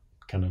do that,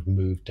 kind of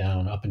move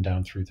up and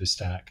down through the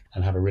stack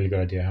and have a really good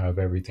idea how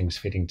everything's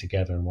fitting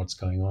together and what's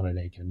going on at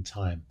any given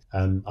time.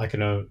 I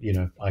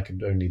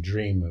could only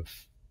dream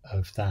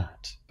of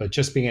that. But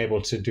just being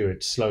able to do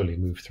it slowly,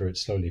 move through it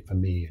slowly, for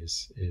me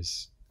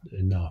is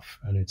enough,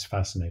 and it's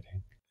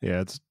fascinating. Yeah,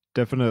 it's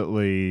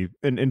definitely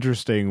an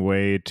interesting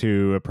way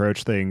to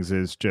approach things,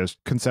 is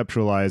just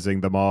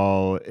conceptualizing them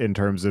all in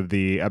terms of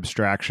the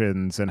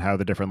abstractions and how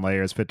the different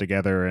layers fit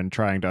together, and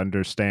trying to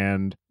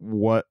understand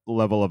what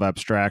level of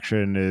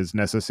abstraction is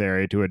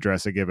necessary to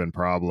address a given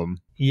problem.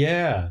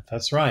 Yeah,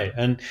 that's right.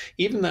 And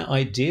even that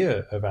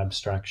idea of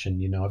abstraction,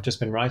 I've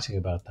just been writing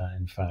about that,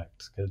 in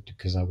fact,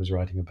 because I was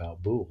writing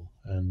about Boole.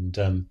 And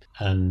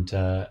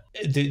the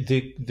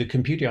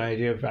computing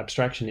idea of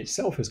abstraction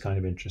itself is kind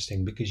of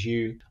interesting, because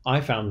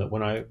I found that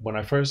when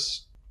I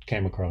first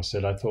came across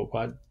it, I thought,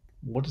 well,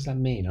 what does that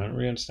mean? I don't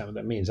really understand what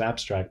that means.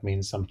 Abstract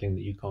means something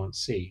that you can't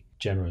see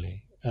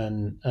generally.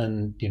 And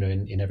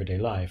in everyday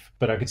life,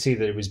 but I could see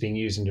that it was being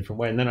used in a different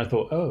way. And then I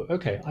thought, oh,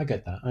 okay, I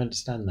get that, I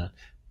understand that.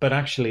 But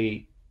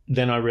actually,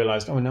 then I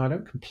realized, oh no, I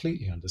don't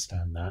completely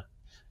understand that.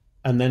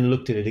 And then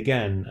looked at it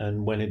again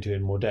and went into it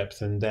in more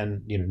depth, and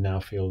then now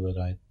feel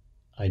that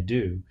I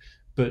do.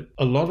 But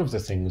a lot of the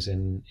things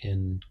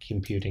in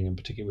computing, in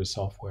particular with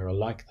software, are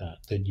like that.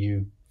 That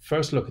you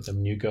first look at them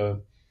and you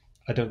go,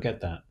 I don't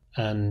get that.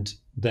 And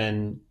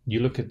then you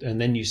look at, and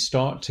then you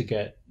start to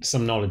get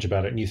some knowledge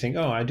about it, and you think,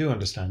 oh, I do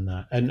understand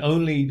that. And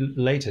only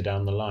later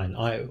down the line,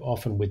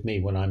 often with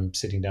me, when I'm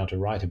sitting down to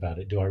write about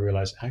it, do I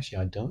realize, actually,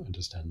 I don't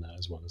understand that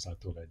as well as I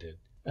thought I did.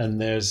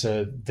 And there's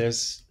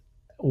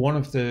one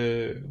of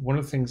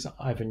the things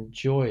I've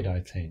enjoyed, I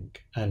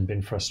think, and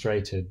been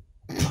frustrated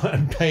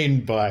and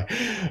pained by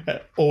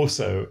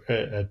also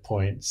at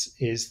points,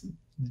 is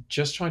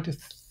just trying to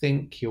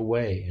think your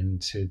way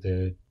into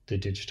the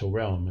digital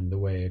realm, and the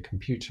way a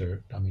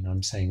computer, I mean,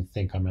 I'm saying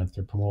think, I'm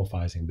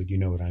anthropomorphizing, but you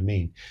know what I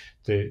mean,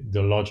 the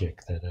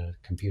logic that a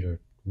computer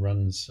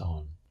runs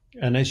on.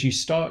 And as you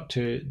start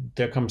to,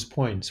 there comes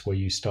points where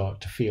you start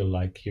to feel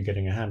like you're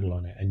getting a handle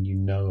on it, and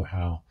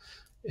how,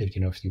 if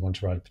you want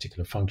to write a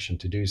particular function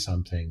to do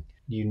something,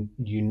 you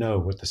know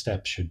what the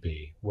steps should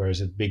be.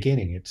 Whereas at the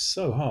beginning, it's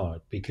so hard,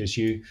 because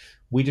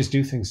we just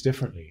do things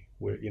differently.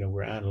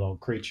 We're analog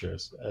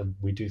creatures, and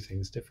we do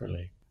things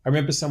differently. I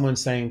remember someone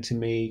saying to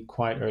me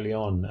quite early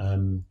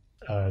on,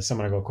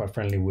 someone I got quite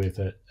friendly with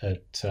at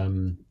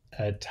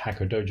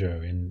Hacker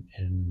Dojo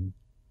in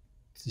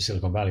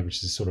Silicon Valley,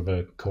 which is sort of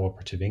a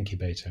cooperative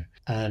incubator.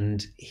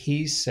 And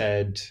he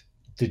said,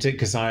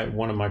 because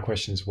one of my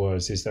questions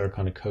was, is there a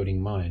kind of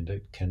coding mind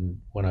that can,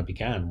 when I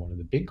began, one of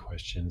the big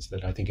questions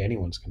that I think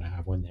anyone's going to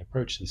have when they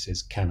approach this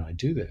is, can I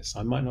do this?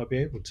 I might not be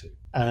able to.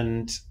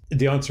 And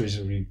the answer is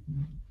really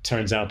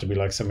turns out to be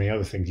like so many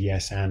other things,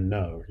 yes and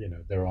no.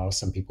 There are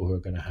some people who are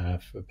going to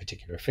have a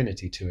particular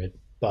affinity to it,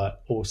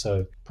 but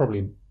also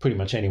probably pretty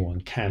much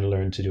anyone can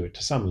learn to do it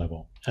to some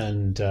level.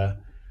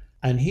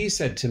 And he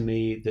said to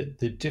me that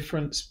the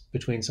difference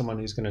between someone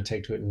who's going to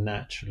take to it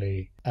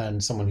naturally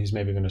and someone who's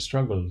maybe going to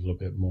struggle a little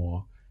bit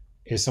more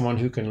is someone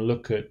who can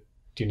look at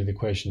the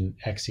equation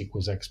x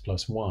equals x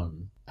plus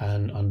 1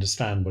 and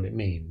understand what it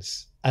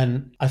means.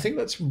 And I think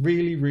that's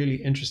really,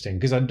 really interesting,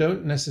 because I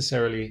don't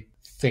necessarily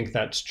think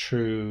that's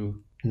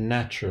true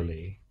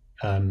naturally.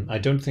 I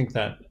don't think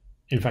that,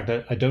 in fact,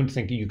 I don't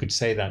think you could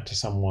say that to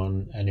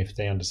someone, and if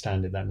they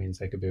understand it, that means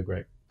they could be a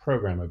great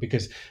programmer,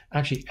 because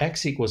actually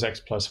x equals x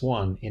plus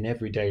 1 in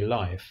everyday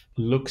life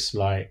looks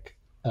like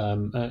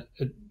a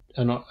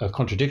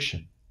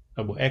contradiction.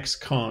 Well, x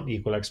can't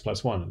equal x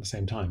plus 1 at the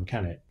same time,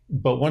 can it?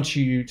 But once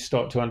you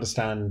start to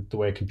understand the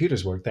way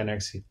computers work, then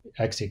x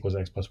equals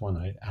x plus 1,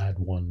 I add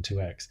 1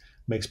 to x.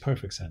 Makes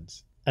perfect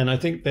sense. And I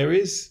think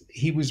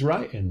he was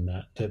right in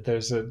that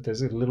there's a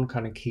little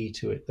kind of key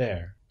to it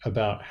there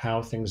about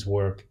how things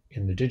work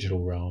in the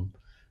digital realm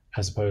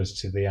as opposed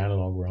to the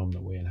analog realm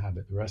that we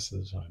inhabit the rest of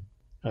the time.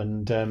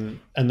 And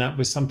that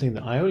was something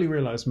that I only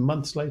realized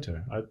months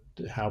later,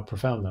 how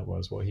profound that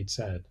was, what he'd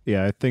said.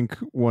 Yeah, I think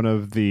one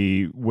of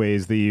the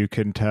ways that you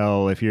can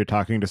tell if you're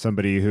talking to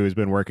somebody who's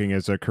been working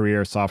as a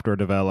career software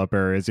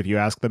developer is if you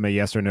ask them a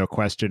yes or no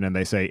question and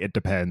they say, it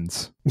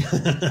depends.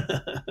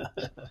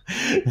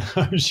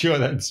 I'm sure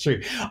that's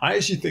true. I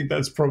actually think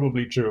that's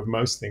probably true of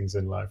most things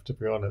in life, to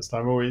be honest.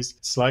 I'm always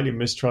slightly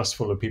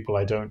mistrustful of people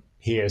I don't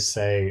hear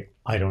say,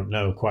 I don't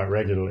know, quite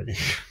regularly.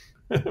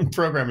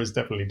 Programmers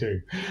definitely do.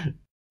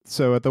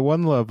 So at the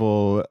one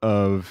level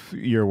of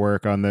your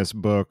work on this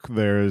book,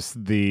 there's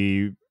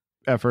the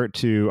effort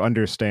to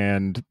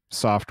understand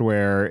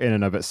software in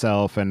and of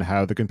itself and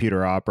how the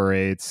computer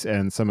operates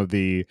and some of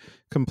the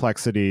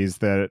complexities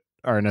that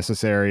are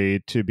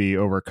necessary to be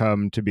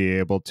overcome to be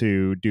able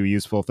to do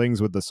useful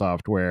things with the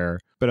software.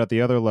 But at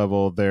the other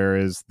level, there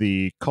is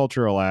the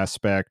cultural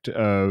aspect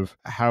of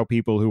how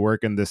people who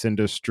work in this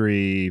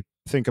industry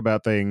think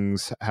about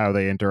things, how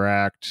they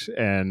interact.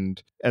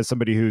 And as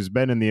somebody who's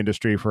been in the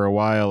industry for a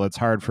while, it's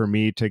hard for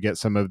me to get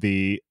some of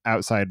the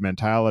outside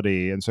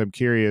mentality. And so I'm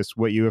curious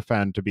what you have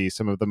found to be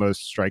some of the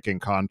most striking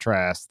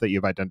contrasts that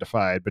you've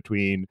identified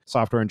between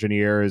software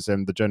engineers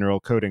and the general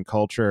coding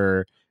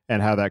culture,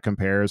 and how that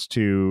compares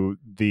to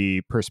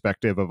the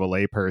perspective of a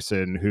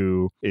layperson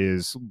who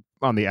is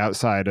on the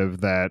outside of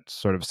that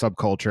sort of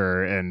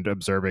subculture and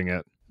observing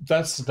it.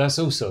 That's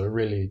also a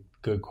really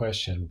good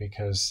question,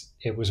 because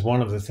it was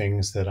one of the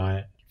things that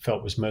I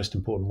felt was most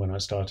important when I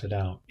started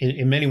out.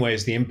 In many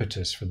ways, the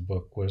impetus for the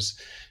book was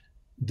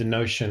the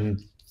notion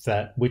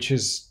that, which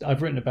is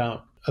I've written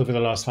about over the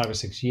last 5 or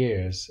 6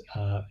 years,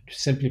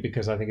 simply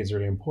because I think it's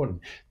really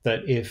important,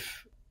 that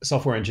if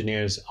software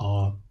engineers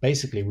are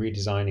basically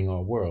redesigning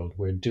our world,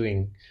 we're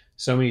doing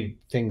so many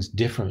things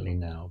differently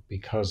now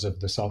because of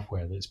the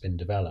software that's been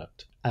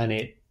developed. And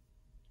it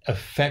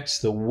affects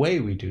the way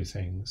we do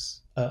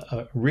things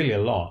really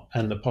a lot,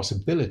 and the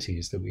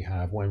possibilities that we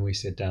have when we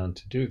sit down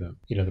to do them,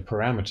 the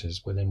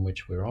parameters within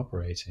which we're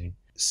operating.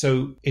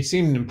 So it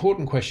seemed an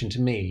important question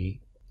to me,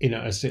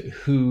 as to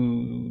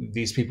who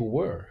these people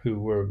were who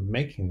were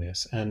making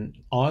this, and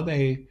are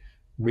they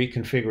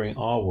reconfiguring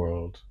our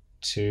world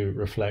to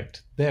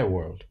reflect their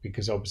world?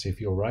 Because obviously if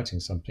you're writing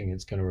something,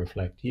 it's going to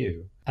reflect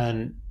you.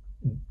 And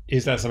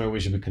is that something we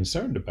should be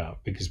concerned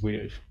about? Because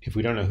if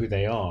we don't know who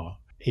they are,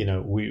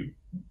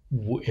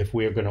 if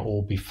we're going to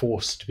all be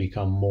forced to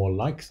become more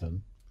like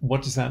them,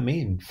 what does that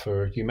mean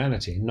for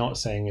humanity? Not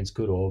saying it's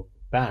good or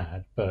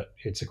bad, but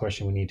it's a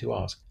question we need to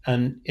ask.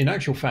 And in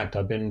actual fact,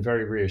 I've been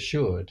very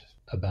reassured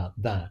about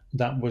that.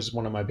 That was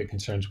one of my big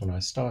concerns when I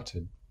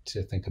started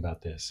to think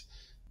about this.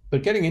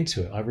 But getting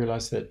into it, I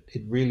realized that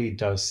it really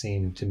does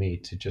seem to me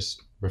to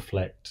just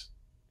reflect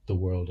the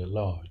world at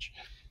large.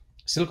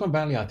 Silicon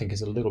Valley, I think,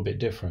 is a little bit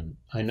different.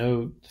 I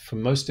know for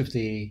most of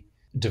the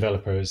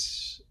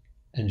developers,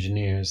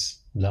 engineers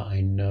that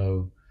I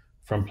know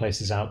from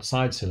places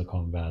outside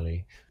Silicon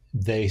Valley,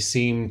 they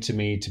seem to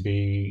me to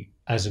be,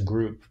 as a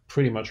group,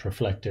 pretty much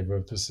reflective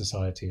of the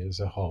society as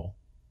a whole.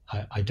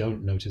 I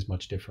don't notice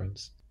much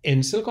difference.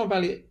 In Silicon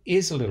Valley, it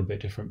is a little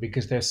bit different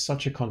because there's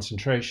such a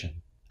concentration.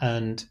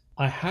 And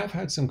I have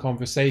had some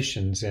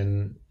conversations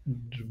in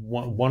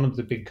one of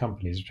the big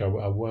companies, which I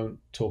won't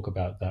talk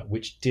about that,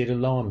 which did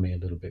alarm me a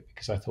little bit,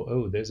 because I thought,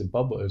 oh, there's a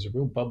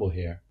real bubble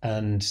here.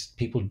 And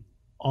people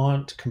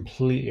aren't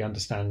completely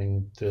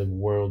understanding the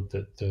world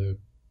that the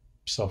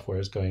software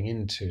is going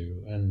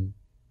into. And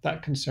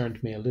that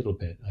concerned me a little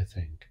bit, I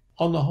think.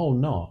 On the whole,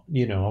 not.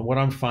 What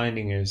I'm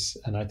finding is,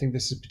 and I think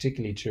this is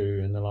particularly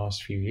true in the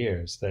last few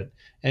years, that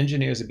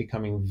engineers are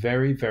becoming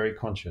very, very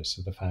conscious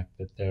of the fact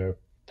that their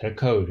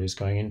code is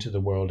going into the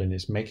world and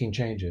is making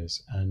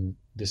changes, and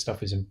this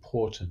stuff is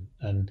important.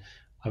 And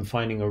I'm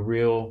finding a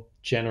real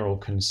general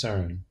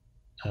concern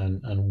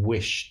and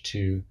wish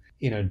to,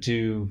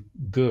 do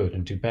good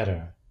and do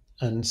better.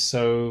 And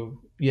so,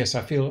 yes,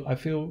 I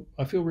feel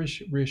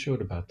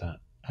reassured about that,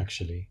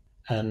 actually.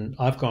 And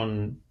I've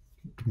gone.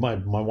 My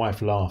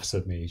wife laughs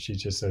at me. She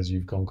just says,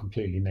 "You've gone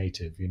completely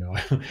native."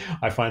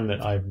 I find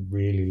that I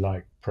really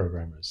like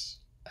programmers,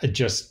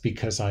 just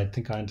because I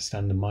think I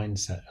understand the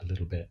mindset a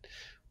little bit,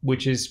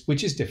 which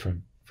is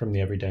different from the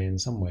everyday in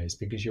some ways,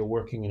 because you're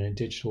working in a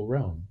digital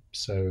realm.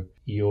 So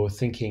you're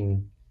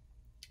thinking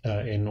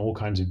in all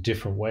kinds of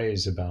different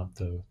ways about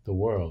the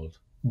world.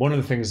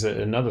 Another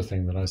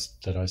thing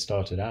that I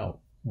started out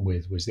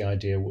with was the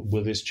idea: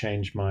 will this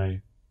change my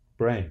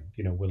brain?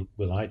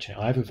 Will I change?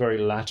 I have a very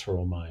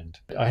lateral mind.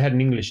 I had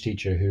an English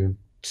teacher who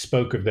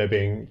spoke of there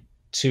being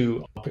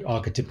two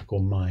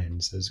archetypical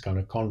minds. There's kind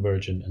of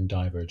convergent and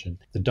divergent.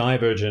 The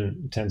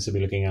divergent tends to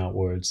be looking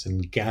outwards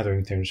and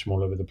gathering things from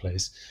all over the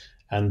place.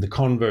 And the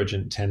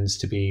convergent tends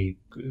to be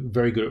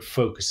very good at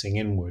focusing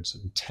inwards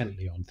and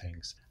intently on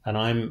things. And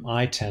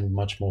I tend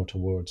much more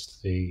towards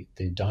the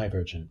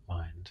divergent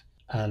mind.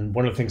 And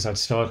one of the things I'd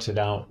started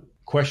out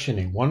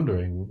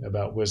wondering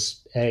about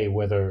was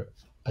whether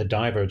a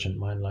divergent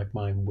mind like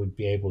mine would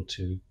be able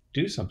to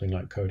do something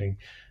like coding,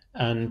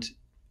 and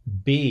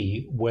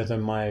B, whether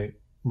my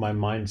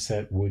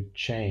mindset would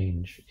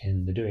change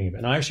in the doing of it.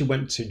 And I actually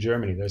went to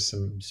Germany. There's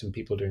some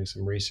people doing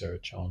some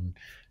research on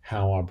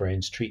how our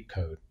brains treat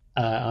code.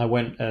 I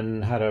went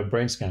and had a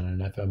brain scan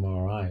and an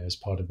fMRI as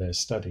part of their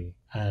study.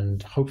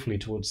 And hopefully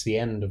towards the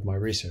end of my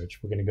research,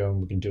 we're going to go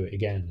and we can do it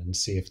again and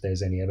see if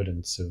there's any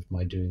evidence of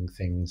my doing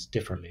things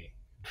differently.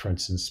 For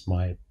instance,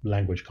 my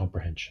language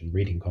comprehension,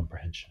 reading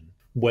comprehension.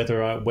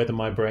 Whether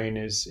my brain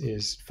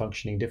is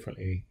functioning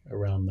differently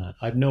around that.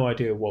 I have no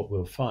idea what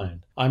we'll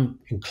find. I'm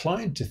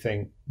inclined to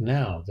think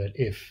now that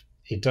if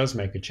it does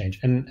make a change,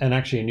 and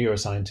actually a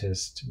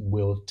neuroscientist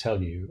will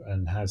tell you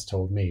and has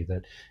told me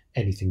that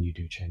anything you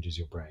do changes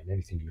your brain,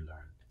 anything you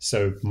learn.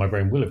 So my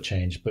brain will have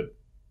changed, but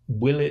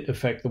will it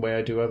affect the way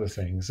I do other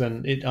things?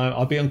 And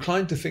I'll be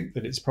inclined to think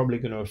that it's probably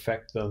going to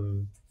affect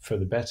them for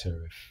the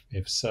better.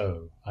 If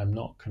so, I'm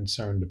not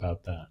concerned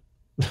about that.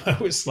 I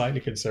was slightly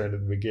concerned at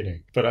the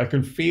beginning, but I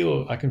can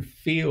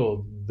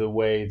feel the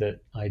way that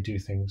I do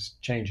things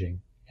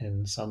changing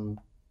in some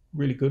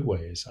really good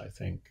ways, I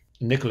think.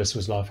 Nicholas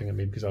was laughing at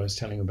me because I was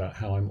telling about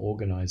how I'm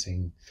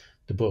organizing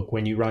the book.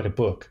 When you write a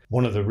book,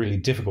 one of the really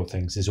difficult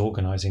things is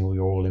organizing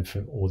all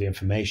the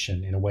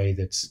information in a way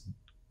that's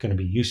going to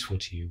be useful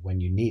to you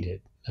when you need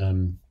it.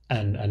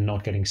 and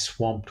not getting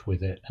swamped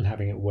with it and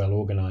having it well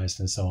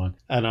organized and so on.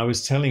 And I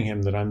was telling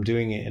him that I'm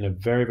doing it in a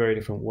very, very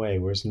different way,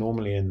 whereas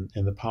normally in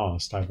the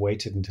past, I've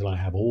waited until I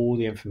have all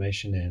the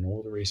information in,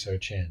 all the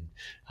research in,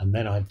 and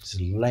then I just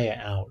lay it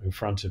out in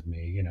front of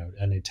me,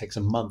 and it takes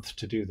a month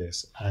to do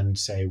this and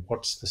say,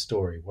 what's the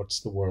story? What's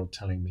the world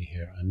telling me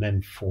here? And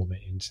then form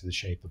it into the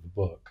shape of a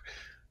book,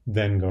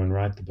 then go and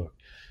write the book.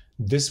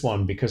 This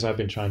one, because I've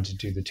been trying to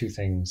do the two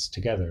things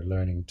together,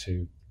 learning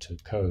to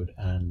code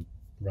and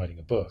writing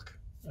a book,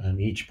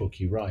 and each book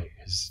you write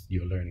is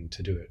you're learning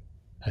to do it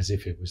as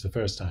if it was the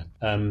first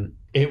time.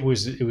 It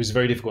was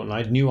very difficult, and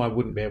I knew I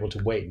wouldn't be able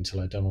to wait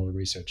until I'd done all the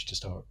research to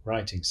start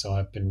writing. So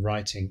I've been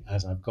writing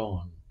as I've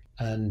gone.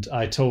 And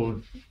I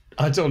told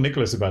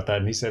Nicholas about that,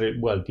 and he said,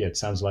 it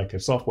sounds like a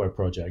software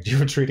project. You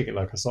were treating it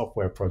like a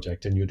software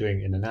project, and you're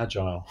doing it in an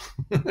agile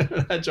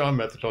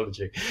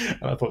methodology.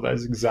 And I thought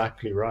that's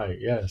exactly right.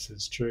 Yes,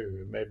 it's true.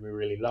 It made me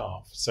really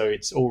laugh. So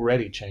it's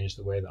already changed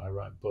the way that I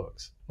write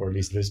books, or at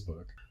least this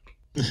book.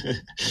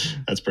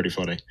 That's pretty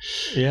funny.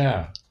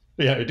 Yeah,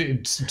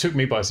 it took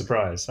me by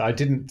surprise. I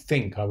didn't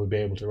think I would be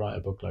able to write a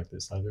book like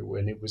this, and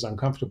it was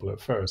uncomfortable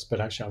at first, but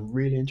actually I'm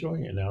really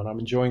enjoying it now, and I'm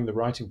enjoying the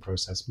writing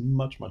process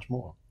much, much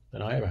more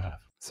than I ever have.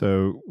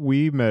 So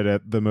we met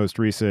at the most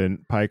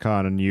recent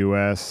PyCon in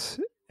US,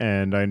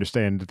 and I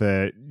understand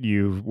that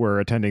you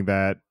were attending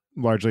that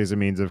largely as a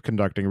means of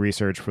conducting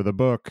research for the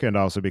book, and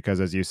also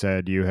because, as you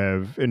said, you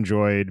have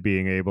enjoyed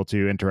being able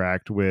to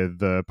interact with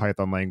the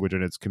Python language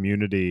and its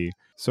community.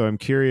 So I'm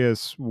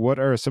curious, what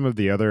are some of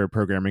the other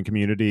programming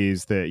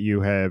communities that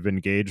you have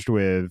engaged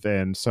with,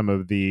 and some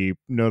of the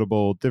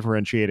notable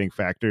differentiating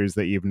factors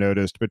that you've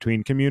noticed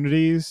between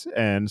communities,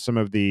 and some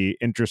of the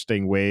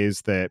interesting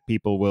ways that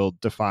people will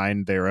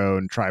define their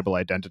own tribal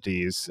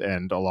identities,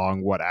 and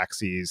along what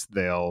axes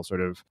they'll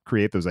sort of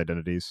create those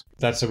identities?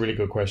 That's a really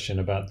good question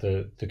about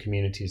the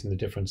communities and the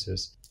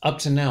differences. Up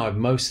to now, I've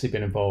mostly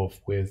been involved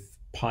with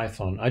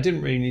Python. I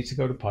didn't really need to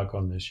go to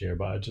PyCon this year,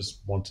 but I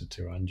just wanted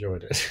to. I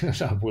enjoyed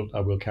it.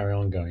 I will carry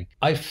on going.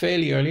 I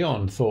fairly early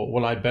on thought,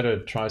 well, I'd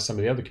better try some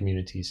of the other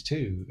communities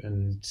too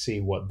and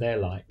see what they're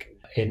like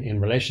in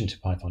relation to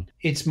Python.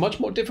 It's much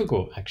more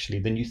difficult, actually,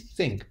 than you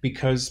think,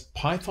 because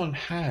Python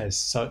has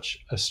such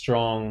a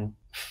strong,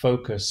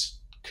 focused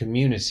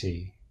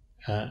community.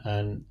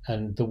 And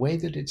the way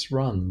that it's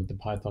run with the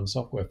Python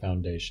Software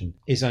Foundation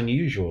is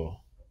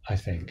unusual, I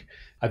think.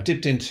 I've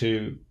dipped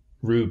into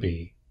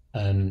Ruby,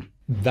 and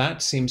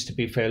that seems to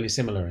be fairly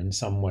similar in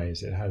some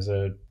ways. It has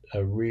a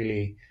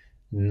really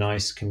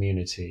nice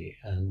community,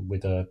 and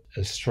with a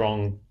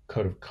strong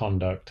code of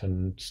conduct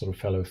and sort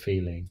of fellow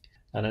feeling,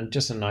 and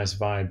just a nice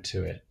vibe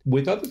to it.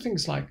 With other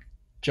things like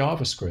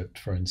JavaScript,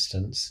 for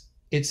instance,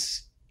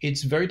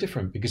 it's very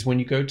different, because when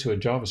you go to a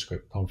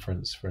JavaScript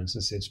conference, for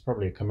instance, it's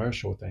probably a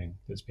commercial thing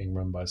that's being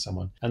run by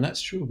someone. And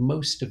that's true of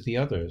most of the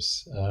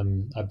others.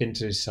 I've been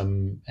to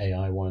some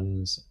AI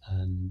ones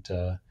and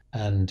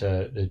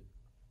the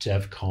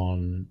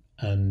DevCon,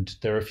 and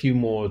there are a few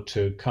more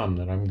to come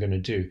that I'm going to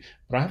do.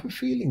 But I have a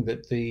feeling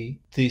that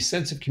the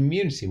sense of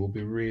community will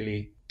be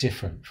really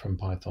different from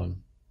Python.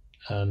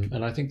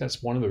 And I think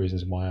that's one of the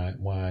reasons why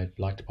I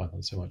liked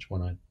Python so much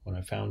when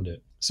I found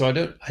it. So I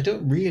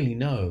don't really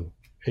know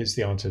is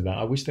the answer to that.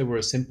 I wish there were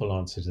a simple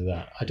answer to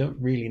that. I don't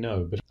really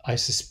know, but I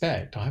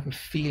suspect, I have a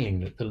feeling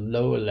that the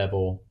lower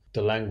level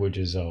the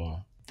languages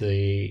are,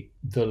 the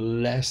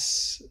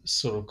less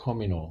sort of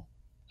communal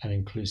and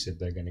inclusive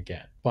they're going to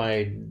get,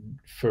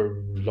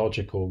 for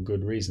logical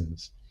good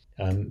reasons.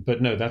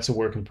 But no, that's a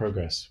work in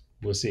progress.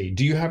 We'll see.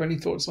 Do you have any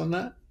thoughts on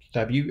that?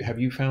 Have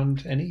you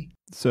found any?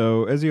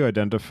 So, as you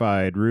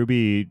identified,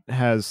 Ruby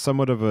has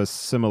somewhat of a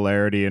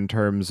similarity in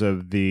terms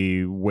of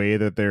the way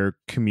that their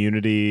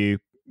community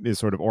is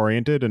sort of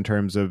oriented in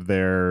terms of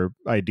their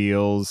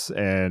ideals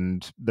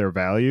and their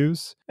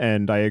values.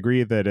 And I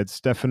agree that it's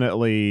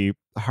definitely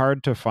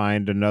hard to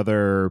find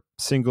another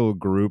single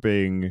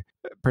grouping,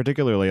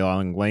 particularly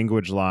along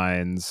language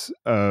lines,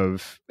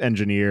 of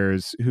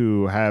engineers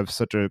who have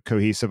such a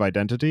cohesive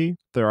identity.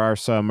 There are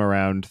some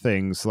around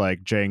things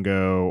like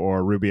Django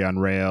or Ruby on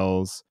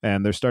Rails,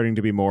 and there's starting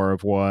to be more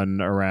of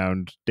one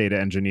around data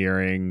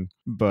engineering.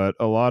 But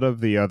a lot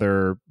of the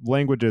other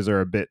languages are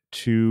a bit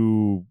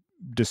too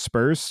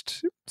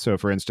dispersed. So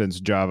for instance,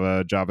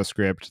 Java,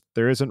 JavaScript,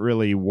 there isn't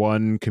really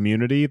one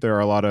community. There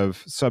are a lot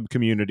of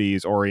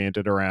sub-communities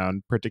oriented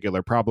around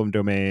particular problem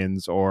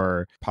domains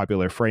or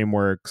popular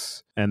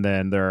frameworks. And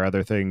then there are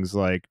other things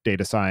like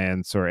data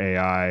science or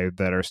AI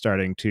that are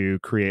starting to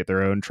create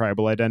their own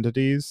tribal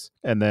identities.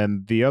 And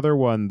then the other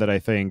one that I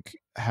think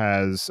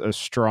has a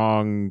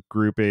strong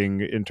grouping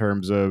in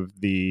terms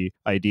of the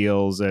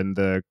ideals and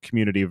the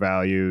community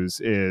values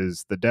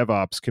is the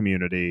DevOps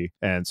community.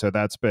 And so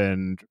that's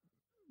been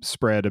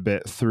spread a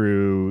bit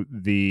through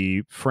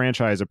the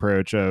franchise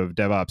approach of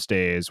DevOps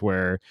days,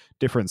 where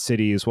different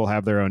cities will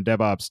have their own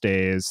DevOps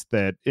days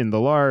that in the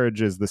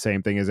large is the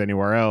same thing as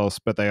anywhere else,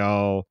 but they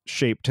all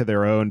shape to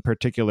their own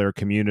particular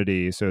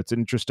community. So it's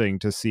interesting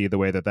to see the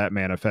way that that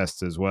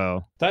manifests as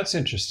well. That's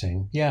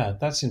interesting. Yeah,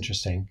 that's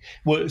interesting.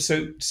 Well,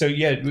 so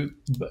yeah,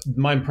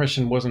 my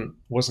impression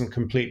wasn't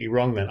completely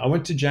wrong then. I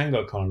went to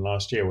DjangoCon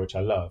last year, which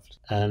I loved,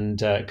 and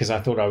because I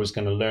thought I was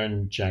going to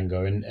learn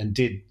Django, and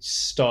did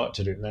start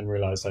to do it, and then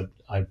realized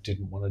I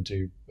didn't want to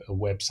do a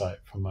website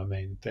for my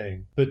main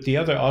thing. But the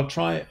other,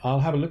 I'll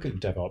have a look at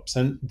DevOps,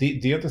 and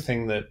the other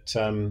thing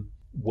that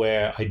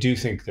where I do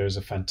think there's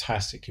a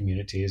fantastic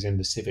community is in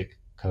the civic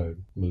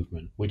code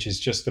movement, which is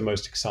just the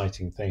most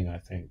exciting thing, I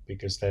think,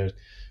 because there's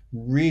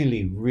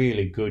really,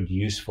 really good,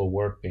 useful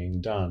work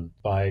being done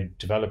by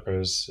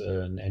developers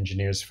and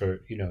engineers for,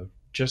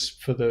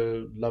 just for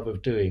the love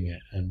of doing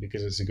it and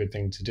because it's a good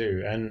thing to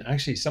do. And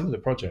actually, some of the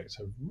projects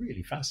are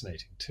really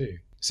fascinating too.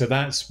 So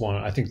that's one,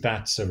 I think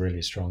that's a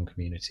really strong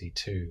community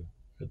too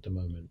at the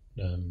moment,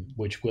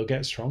 which will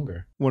get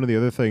stronger. One of the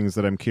other things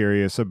that I'm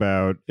curious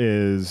about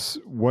is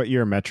what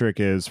your metric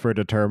is for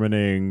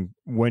determining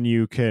when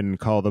you can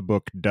call the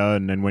book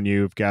done and when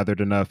you've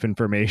gathered enough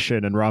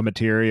information and raw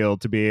material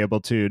to be able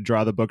to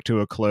draw the book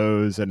to a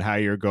close, and how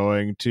you're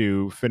going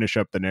to finish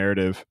up the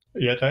narrative.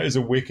 Yeah, that is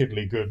a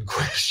wickedly good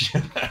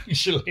question,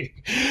 actually,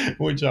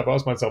 which I've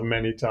asked myself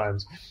many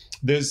times.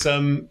 There's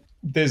a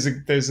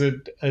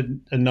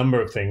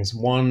number of things.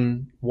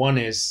 One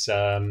is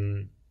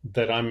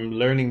that I'm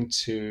learning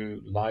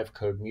to live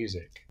code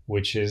music,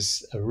 which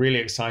is a really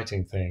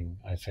exciting thing.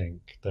 I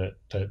think that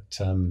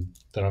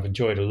I've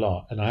enjoyed a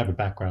lot, and I have a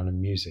background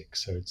in music,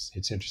 so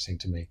it's interesting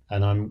to me.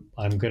 And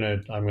I'm gonna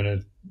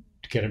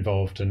get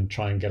involved and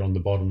try and get on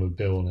the bottom of the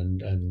bill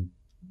and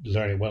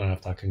learn it well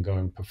enough that I can go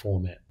and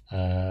perform it.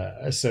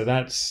 So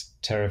that's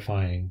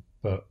terrifying,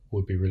 but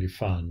would be really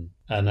fun.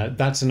 And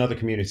that's another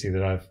community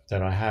that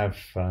I have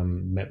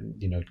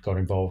got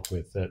involved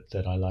with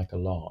that I like a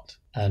lot,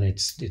 and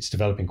it's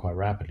developing quite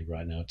rapidly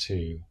right now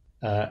too.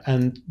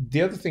 And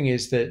the other thing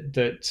is that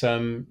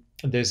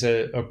there's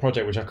a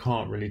project which I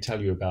can't really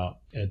tell you about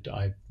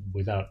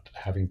without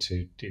having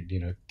to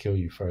kill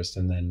you first,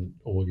 and then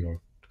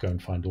go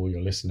and find all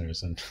your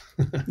listeners and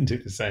do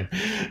the same,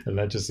 and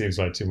that just seems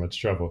like too much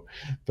trouble.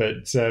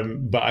 But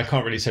I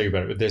can't really tell you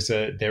about it.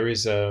 But there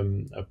is a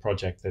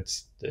project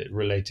that's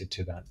related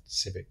to that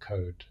civic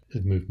code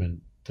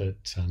movement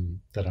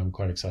that I'm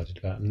quite excited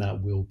about, and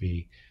that will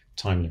be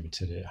time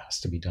limited. It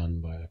has to be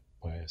done by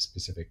a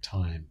specific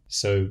time.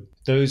 So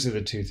those are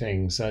the two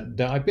things.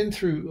 I've been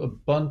through a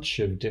bunch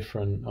of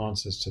different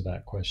answers to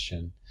that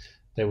question.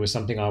 There was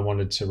something I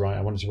wanted to write.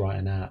 I wanted to write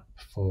an app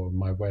for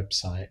my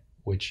website,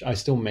 which I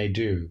still may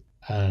do,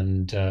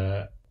 and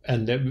there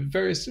are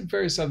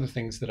various other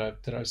things that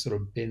I've sort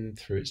of been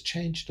through. It's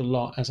changed a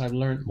lot as I've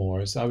learned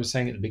more. As I was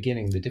saying at the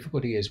beginning, the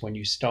difficulty is when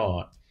you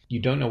start, you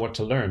don't know what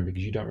to learn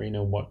because you don't really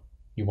know what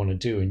you want to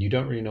do, and you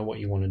don't really know what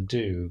you want to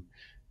do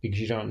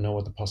because you don't know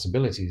what the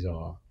possibilities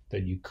are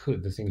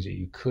the things that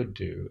you could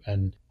do.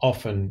 And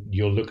often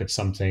you'll look at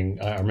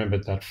something. I remember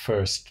that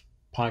first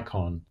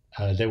PyCon,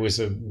 there was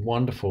a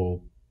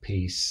wonderful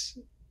piece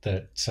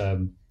that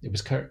it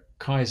was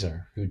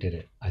Kaiser who did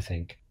it, I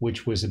think,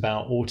 which was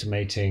about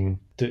automating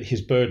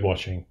his bird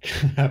watching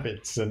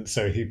habits. And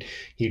so he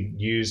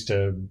used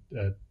a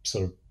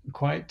sort of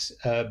quite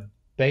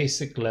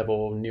basic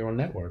level neural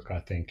network, I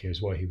think,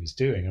 is what he was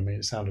doing. I mean,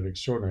 it sounded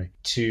extraordinary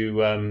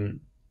to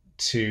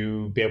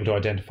be able to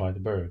identify the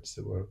birds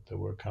that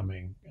were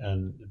coming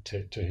and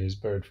to his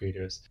bird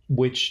feeders,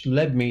 which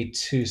led me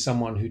to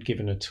someone who'd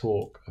given a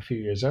talk a few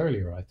years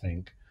earlier, I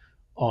think,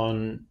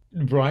 on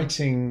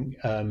writing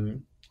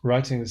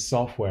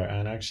software,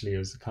 and actually it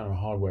was a kind of a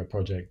hardware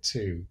project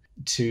too,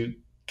 to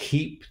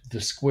keep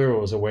the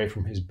squirrels away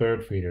from his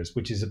bird feeders,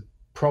 which is a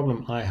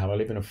problem I have. I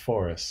live in a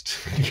forest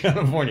in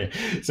California,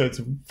 so it's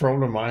a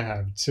problem I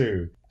have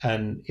too.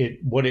 And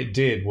what it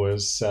did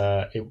was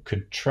it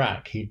could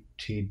track. He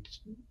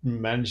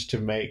managed to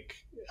make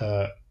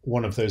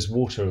one of those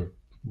water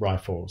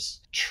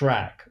rifles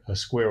track a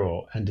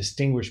squirrel and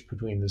distinguish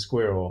between the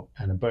squirrel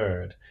and a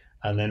bird,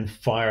 and then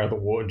fire the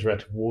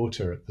direct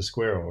water at the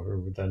squirrel, who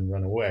would then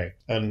run away.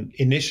 And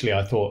initially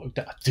I thought,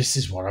 this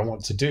is what I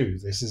want to do.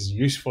 This is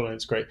useful and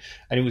it's great.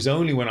 And it was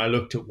only when I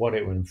looked at what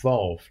it would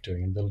involve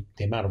doing,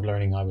 the amount of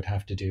learning I would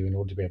have to do in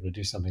order to be able to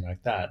do something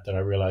like that I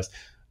realized,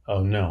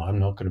 oh no, I'm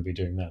not going to be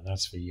doing that.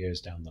 That's for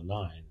years down the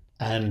line.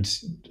 And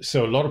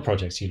so a lot of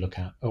projects you look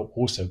at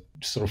also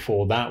sort of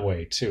fall that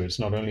way too. It's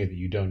not only that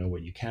you don't know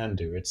what you can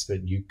do, it's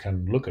that you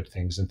can look at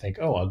things and think,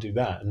 oh, I'll do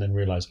that, and then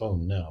realize, oh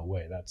no,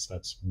 wait,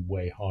 that's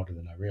way harder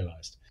than I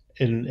realized.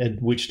 And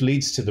which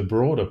leads to the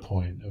broader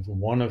point of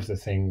one of the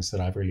things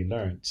that I've really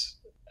learned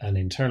and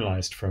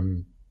internalized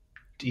from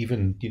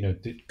even,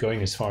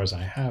 going as far as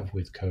I have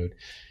with code,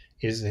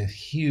 is a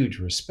huge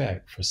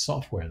respect for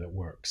software that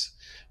works.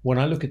 When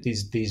I look at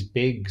these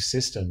big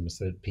systems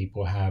that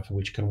people have,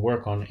 which can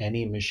work on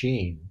any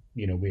machine,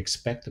 we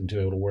expect them to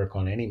be able to work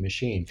on any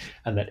machine,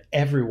 and that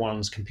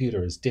everyone's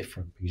computer is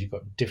different because you've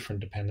got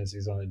different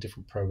dependencies on it,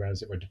 different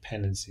programs, different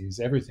dependencies.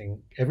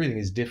 Everything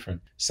is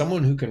different.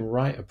 Someone who can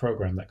write a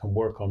program that can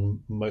work on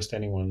most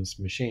anyone's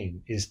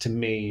machine is, to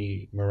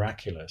me,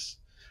 miraculous.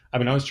 I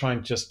mean, I was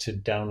trying just to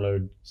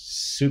download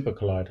Super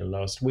Collider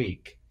last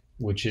week,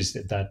 which is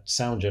that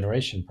sound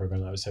generation program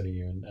that I was telling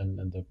you,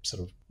 and the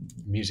sort of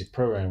music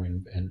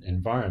programming and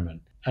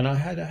environment. And I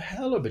had a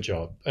hell of a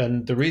job.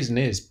 And the reason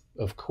is,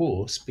 of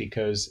course,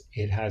 because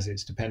it has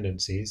its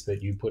dependencies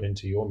that you put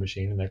into your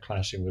machine and they're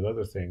clashing with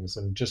other things.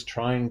 And just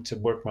trying to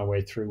work my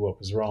way through what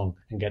was wrong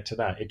and get to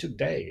that, it took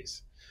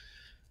days.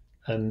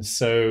 And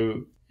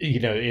so,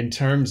 in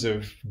terms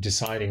of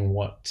deciding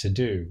what to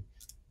do,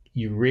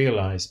 you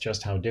realize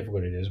just how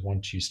difficult it is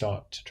once you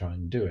start to try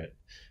and do it.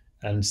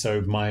 And so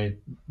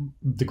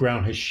the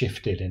ground has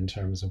shifted in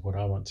terms of what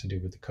I want to do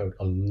with the code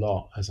a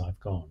lot as I've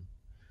gone.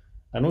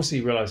 And also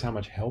you realize how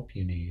much help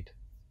you need.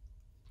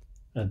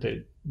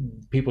 And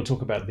people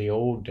talk about the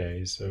old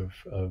days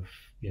of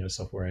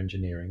software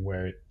engineering,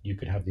 where you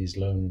could have these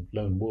lone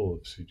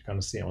wolves who kind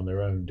of sit on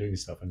their own doing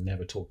stuff and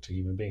never talk to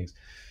human beings.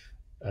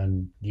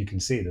 And you can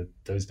see that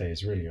those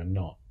days really are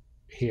not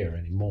here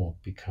anymore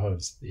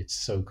because it's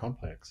so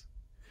complex.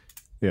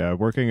 Yeah,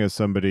 working as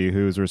somebody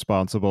who's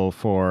responsible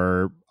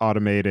for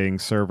automating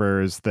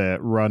servers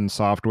that run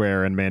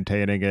software and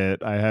maintaining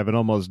it, I have an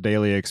almost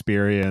daily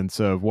experience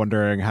of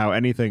wondering how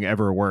anything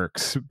ever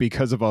works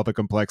because of all the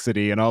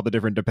complexity and all the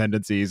different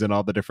dependencies and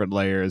all the different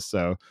layers.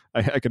 So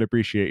I can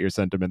appreciate your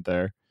sentiment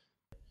there.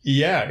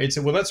 Yeah,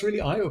 that's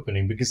really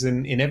eye-opening, because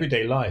in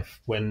everyday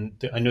life, when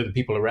I know the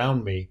people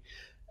around me,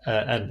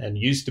 and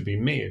used to be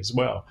me as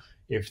well,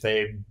 if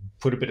they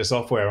put a bit of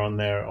software on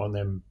their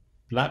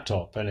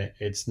laptop and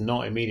it's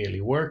not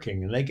immediately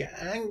working, and they get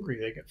angry,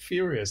 they get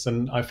furious.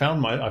 And I find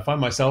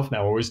myself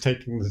now always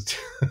taking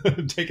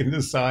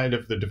the side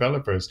of the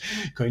developers,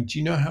 going, do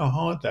you know how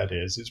hard that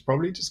is? It's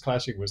probably just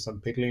clashing with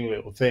some piddling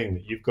little thing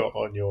that you've got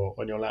on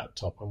your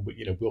laptop, and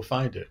we'll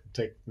find it,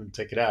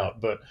 take it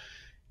out. But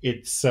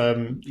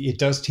it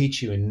does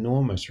teach you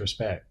enormous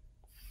respect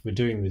for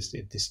doing this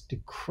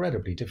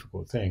incredibly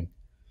difficult thing.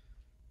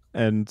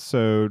 And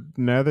so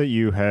now that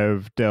you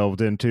have delved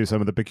into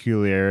some of the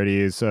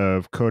peculiarities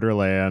of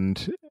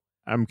Coderland,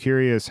 I'm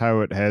curious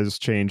how it has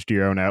changed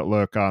your own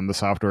outlook on the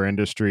software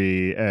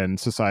industry and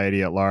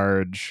society at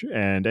large,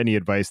 and any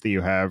advice that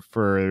you have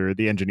for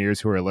the engineers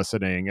who are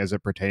listening as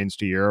it pertains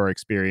to your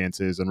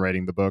experiences in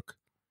writing the book.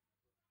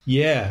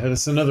 Yeah,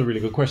 that's another really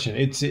good question.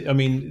 I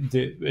mean,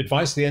 the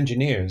advice to the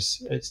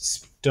engineers,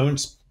 it's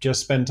don't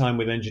just spend time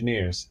with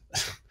engineers.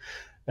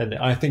 And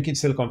I think in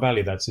Silicon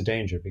Valley, that's a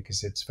danger,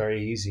 because it's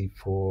very easy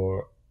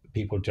for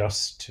people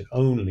just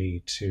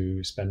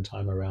to spend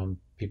time around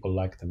people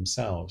like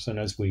themselves. And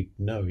as we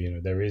know,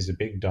 there is a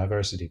big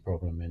diversity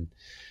problem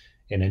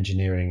in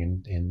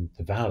engineering in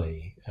the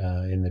Valley,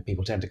 in that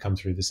people tend to come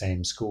through the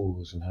same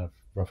schools and have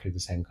roughly the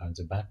same kinds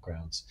of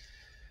backgrounds.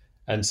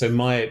 And so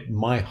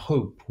my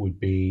hope would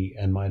be,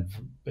 and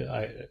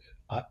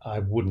I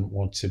wouldn't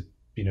want to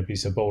be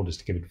so bold as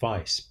to give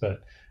advice,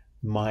 but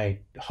my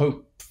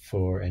hope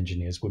for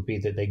engineers would be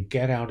that they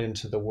get out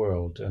into the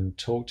world and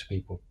talk to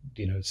people,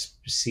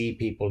 see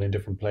people in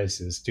different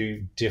places,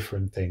 do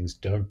different things.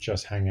 Don't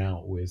just hang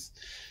out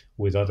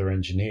with other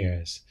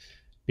engineers,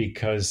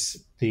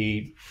 because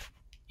the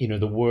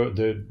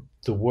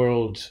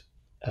world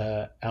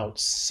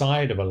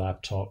outside of a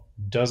laptop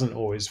doesn't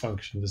always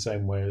function the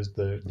same way as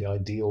the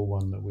ideal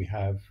one that we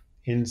have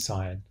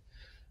inside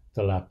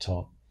the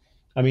laptop.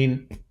 I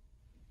mean,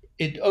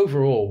 it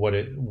overall, what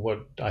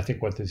I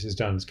think what this has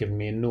done is given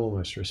me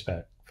enormous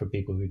respect for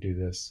people who do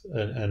this,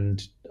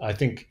 and I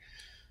think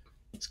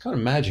it's kind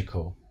of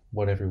magical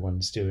what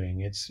everyone's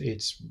doing. It's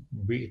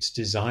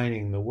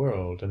designing the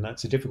world, and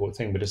that's a difficult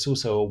thing, but it's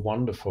also a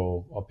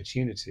wonderful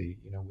opportunity.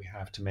 We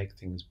have to make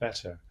things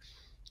better.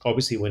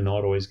 Obviously, we're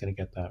not always going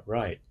to get that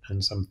right,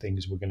 and some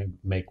things we're going to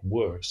make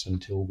worse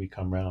until we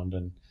come round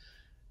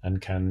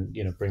and can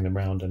bring them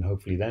round and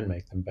hopefully then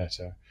make them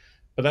better.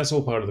 But that's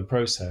all part of the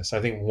process. I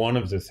think one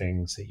of the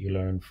things that you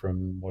learn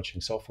from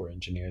watching software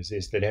engineers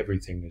is that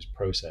everything is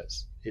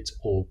process. It's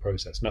all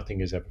process.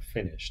 Nothing is ever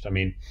finished. I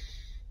mean,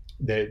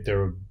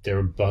 there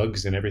are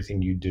bugs in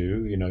everything you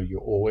do. You're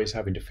always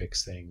having to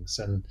fix things,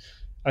 and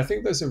I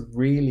think those are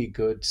really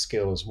good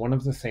skills. One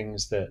of the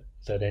things that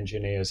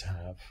engineers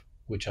have,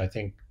 which I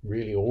think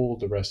really all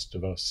the rest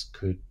of us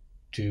could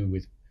do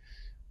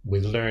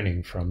with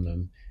learning from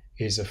them,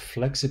 is a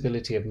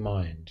flexibility of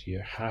mind. You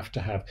have to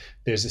have.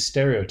 There's a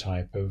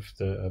stereotype of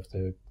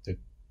the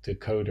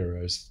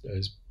coder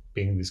as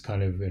being this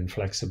kind of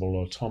inflexible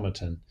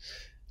automaton,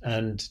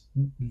 and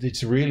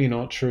it's really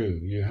not true.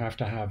 You have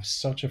to have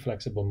such a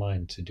flexible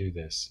mind to do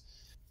this.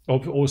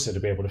 Also, to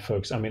be able to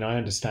focus. I mean, I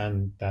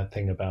understand that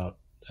thing about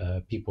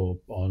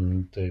people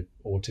on the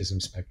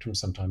autism spectrum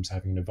sometimes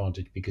having an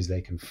advantage because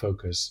they can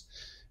focus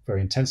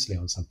very intensely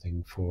on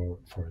something for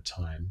a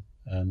time.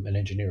 An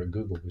engineer at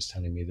Google was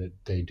telling me that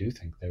they do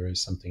think there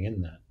is something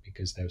in that,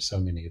 because there are so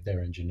many of their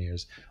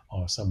engineers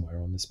are somewhere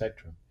on the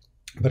spectrum.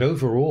 But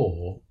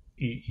overall,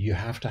 you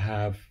have to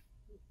have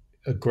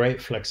a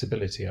great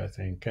flexibility, I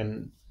think,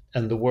 and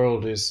the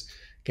world is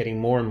getting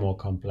more and more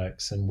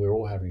complex, and we're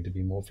all having to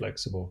be more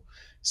flexible.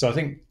 So I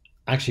think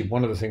actually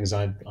one of the things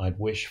I'd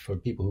wish for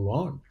people who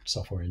aren't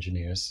software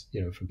engineers,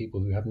 for people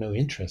who have no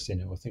interest in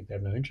it or think they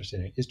have no interest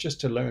in it, is just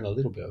to learn a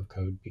little bit of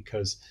code,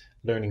 because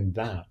learning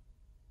that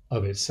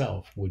of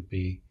itself would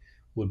be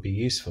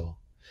useful.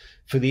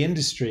 For the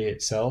industry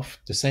itself,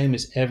 the same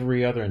as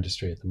every other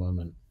industry at the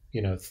moment.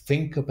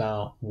 Think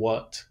about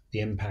what the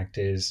impact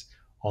is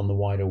on the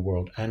wider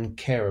world and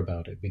care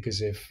about it.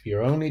 Because if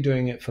you're only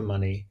doing it for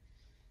money,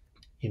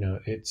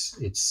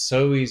 it's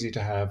so easy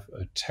to have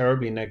a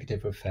terribly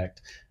negative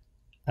effect.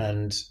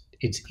 And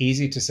it's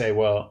easy to say,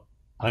 well,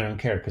 I don't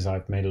care because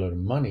I've made a lot of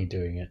money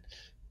doing it.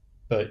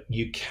 But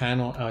you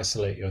cannot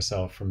isolate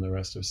yourself from the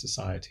rest of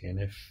society.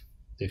 And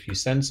if you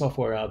send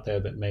software out there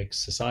that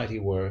makes society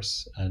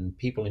worse and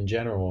people in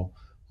general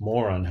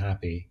more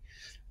unhappy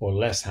or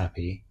less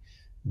happy,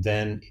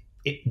 then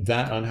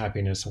that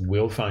unhappiness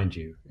will find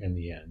you in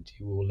the end.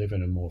 You will live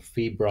in a more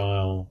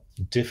febrile,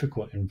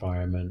 difficult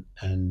environment,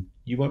 and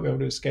you won't be able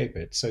to escape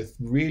it. So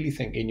really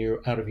think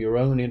out of your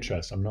own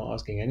interest. I'm not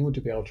asking anyone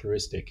to be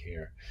altruistic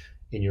here.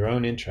 In your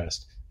own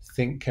interest,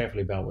 think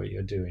carefully about what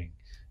you're doing.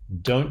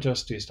 Don't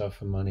just do stuff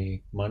for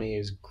money. Money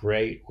is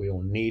great. We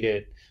all need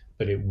it,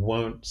 but it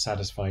won't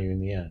satisfy you in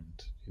the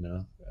end.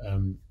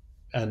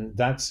 And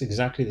that's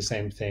exactly the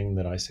same thing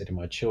that I say to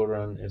my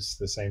children. It's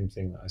the same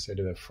thing that I say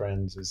to their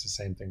friends. It's the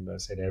same thing that I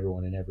say to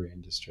everyone in every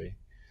industry.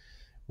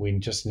 We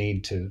just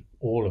need to,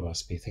 all of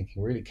us, be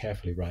thinking really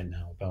carefully right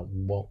now about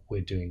what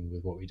we're doing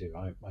with what we do.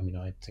 I mean,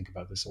 I think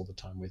about this all the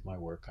time with my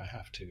work. I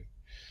have to,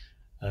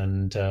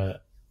 and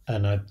that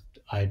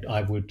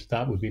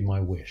would be my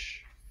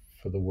wish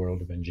for the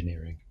world of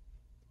engineering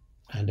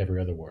and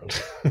every other world,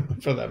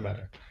 for that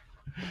matter.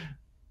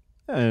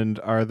 And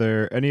are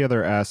there any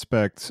other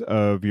aspects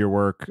of your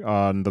work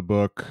on the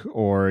book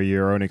or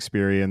your own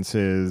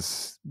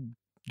experiences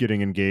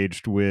getting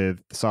engaged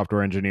with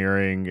software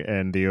engineering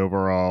and the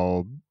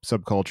overall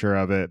subculture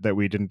of it that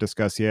we didn't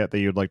discuss yet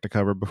that you'd like to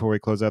cover before we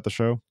close out the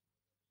show?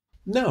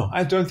 No,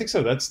 I don't think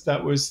so.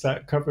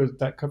 That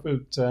covered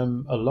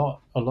a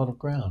lot of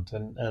ground,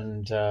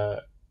 and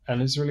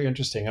it's really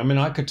interesting. I mean,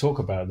 I could talk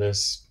about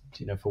this,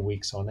 for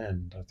weeks on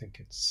end. I think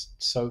it's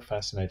so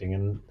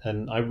fascinating,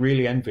 and I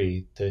really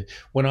envy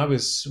when I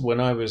was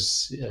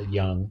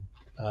young,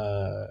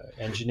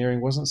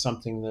 engineering wasn't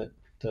something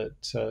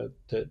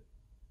that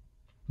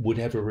would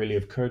ever really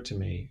occur to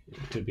me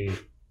to be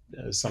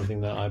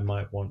something that I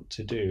might want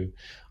to do.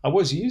 I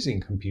was using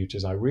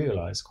computers, I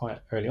realized quite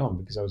early on,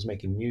 because I was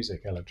making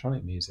music,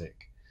 electronic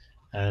music,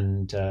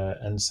 and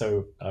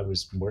so I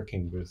was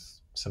working with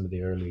some of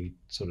the early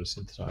sort of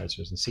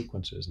synthesizers and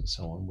sequencers and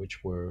so on,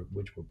 which were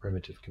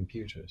primitive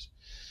computers.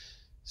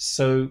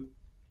 So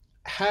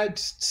had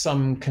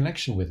some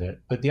connection with it,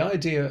 but the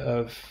idea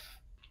of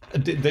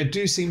there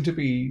do seem to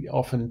be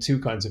often two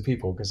kinds of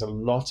people, because a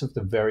lot of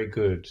the very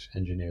good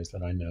engineers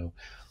that I know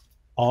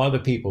are the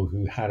people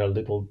who had a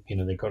little,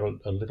 they got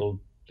a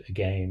little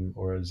game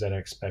or a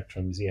ZX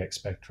Spectrum, ZX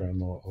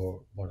Spectrum,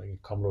 or what, a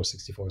Commodore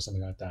 64 or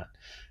something like that.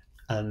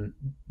 And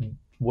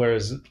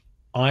whereas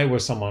I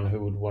was someone who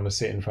would want to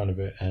sit in front of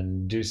it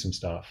and do some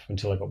stuff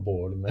until I got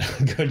bored and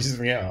then go do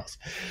something else.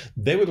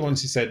 They were the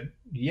ones who said,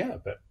 yeah,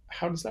 but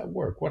how does that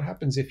work? What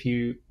happens if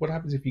you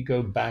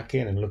go back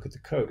in and look at the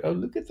code? Oh,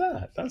 look at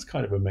that. That's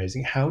kind of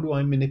amazing. How do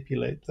I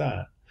manipulate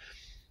that?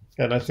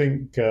 And I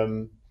think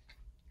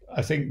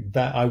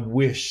that I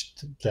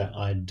wished that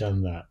I'd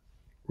done that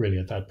really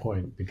at that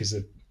point, because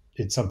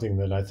it's something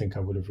that I think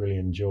I would have really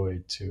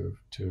enjoyed to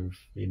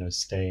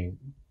staying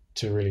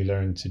to really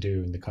learn to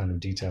do in the kind of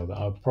detail that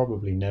I'll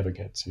probably never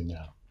get to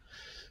now.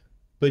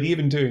 But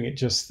even doing it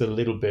just the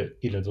little bit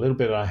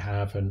I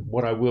have, and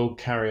what I will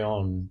carry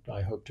on,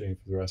 I hope, doing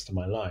for the rest of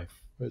my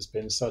life, has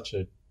been such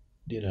a,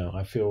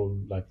 I feel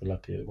like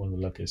one of the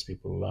luckiest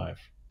people alive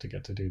to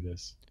get to do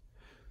this,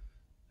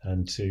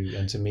 and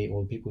to meet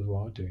all the people who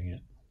are doing it,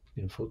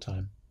 full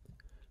time.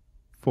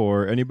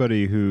 For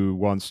anybody who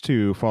wants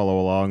to follow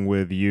along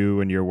with you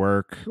and your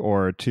work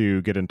or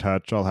to get in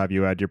touch, I'll have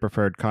you add your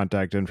preferred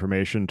contact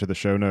information to the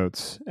show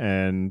notes.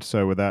 And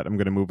so with that, I'm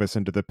going to move us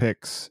into the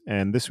picks.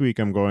 And this week,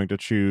 I'm going to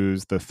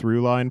choose the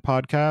Throughline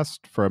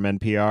podcast from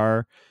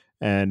NPR.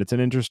 And it's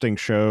an interesting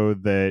show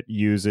that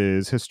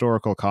uses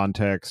historical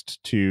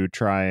context to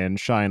try and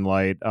shine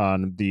light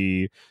on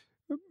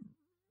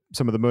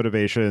some of the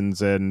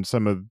motivations and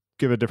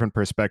give a different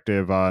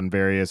perspective on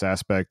various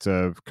aspects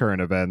of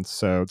current events.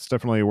 So it's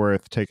definitely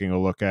worth taking a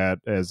look at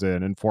as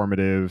an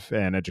informative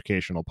and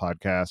educational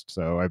podcast.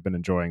 So I've been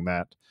enjoying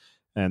that.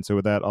 And so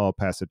with that, I'll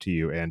pass it to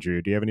you,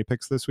 Andrew. Do you have any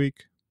picks this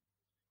week?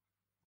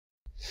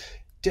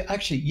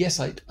 Actually, yes,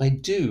 I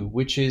do,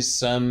 which is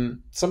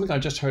something I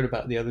just heard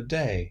about the other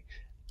day.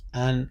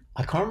 And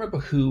I can't remember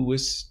who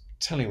was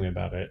telling me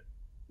about it,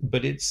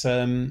 but it's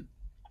a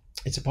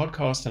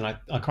podcast, and I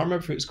can't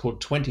remember if it's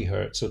called 20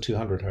 Hertz or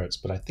 200 Hertz,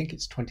 but I think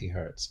it's 20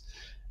 Hertz.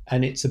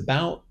 And it's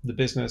about the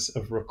business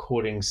of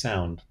recording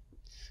sound.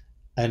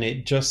 and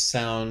it just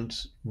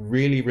sounds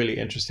really, really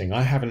interesting.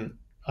 I haven't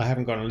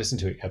gone and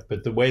listened to it yet,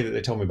 but the way that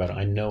they told me about it,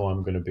 I know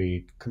I'm going to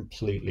be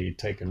completely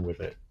taken with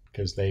it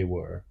because they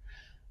were.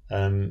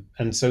 And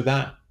so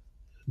that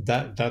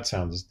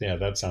sounds, yeah,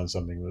 that sounds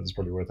something that's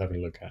probably worth having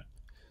a look at.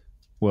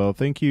 Well,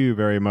 thank you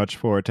very much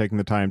for taking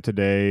the time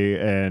today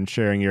and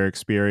sharing your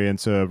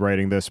experience of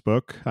writing this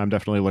book. I'm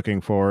definitely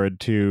looking forward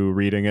to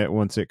reading it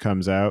once it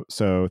comes out.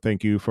 So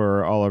thank you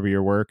for all of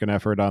your work and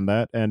effort on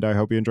that, and I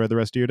hope you enjoy the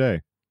rest of your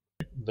day.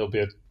 There'll be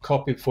a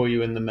copy for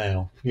you in the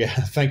mail. Yeah,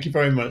 thank you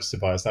very much,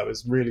 Tobias. That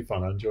was really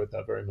fun. I enjoyed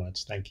that very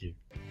much. Thank you.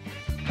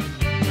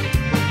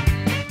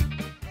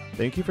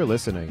 Thank you for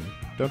listening.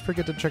 Don't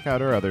forget to check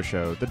out our other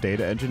show, the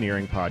Data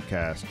Engineering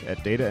Podcast, at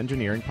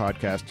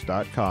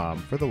dataengineeringpodcast.com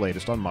for the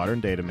latest on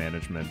modern data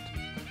management.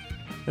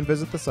 And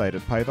visit the site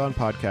at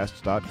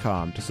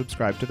pythonpodcast.com to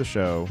subscribe to the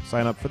show,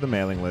 sign up for the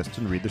mailing list,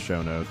 and read the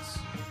show notes.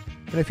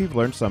 And if you've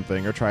learned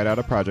something or tried out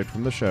a project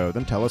from the show,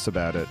 then tell us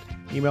about it.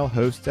 Email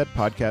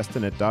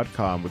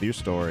hosts@podcastinit.com with your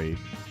story.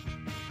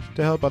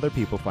 To help other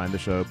people find the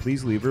show,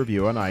 please leave a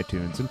review on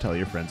iTunes and tell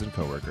your friends and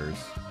coworkers.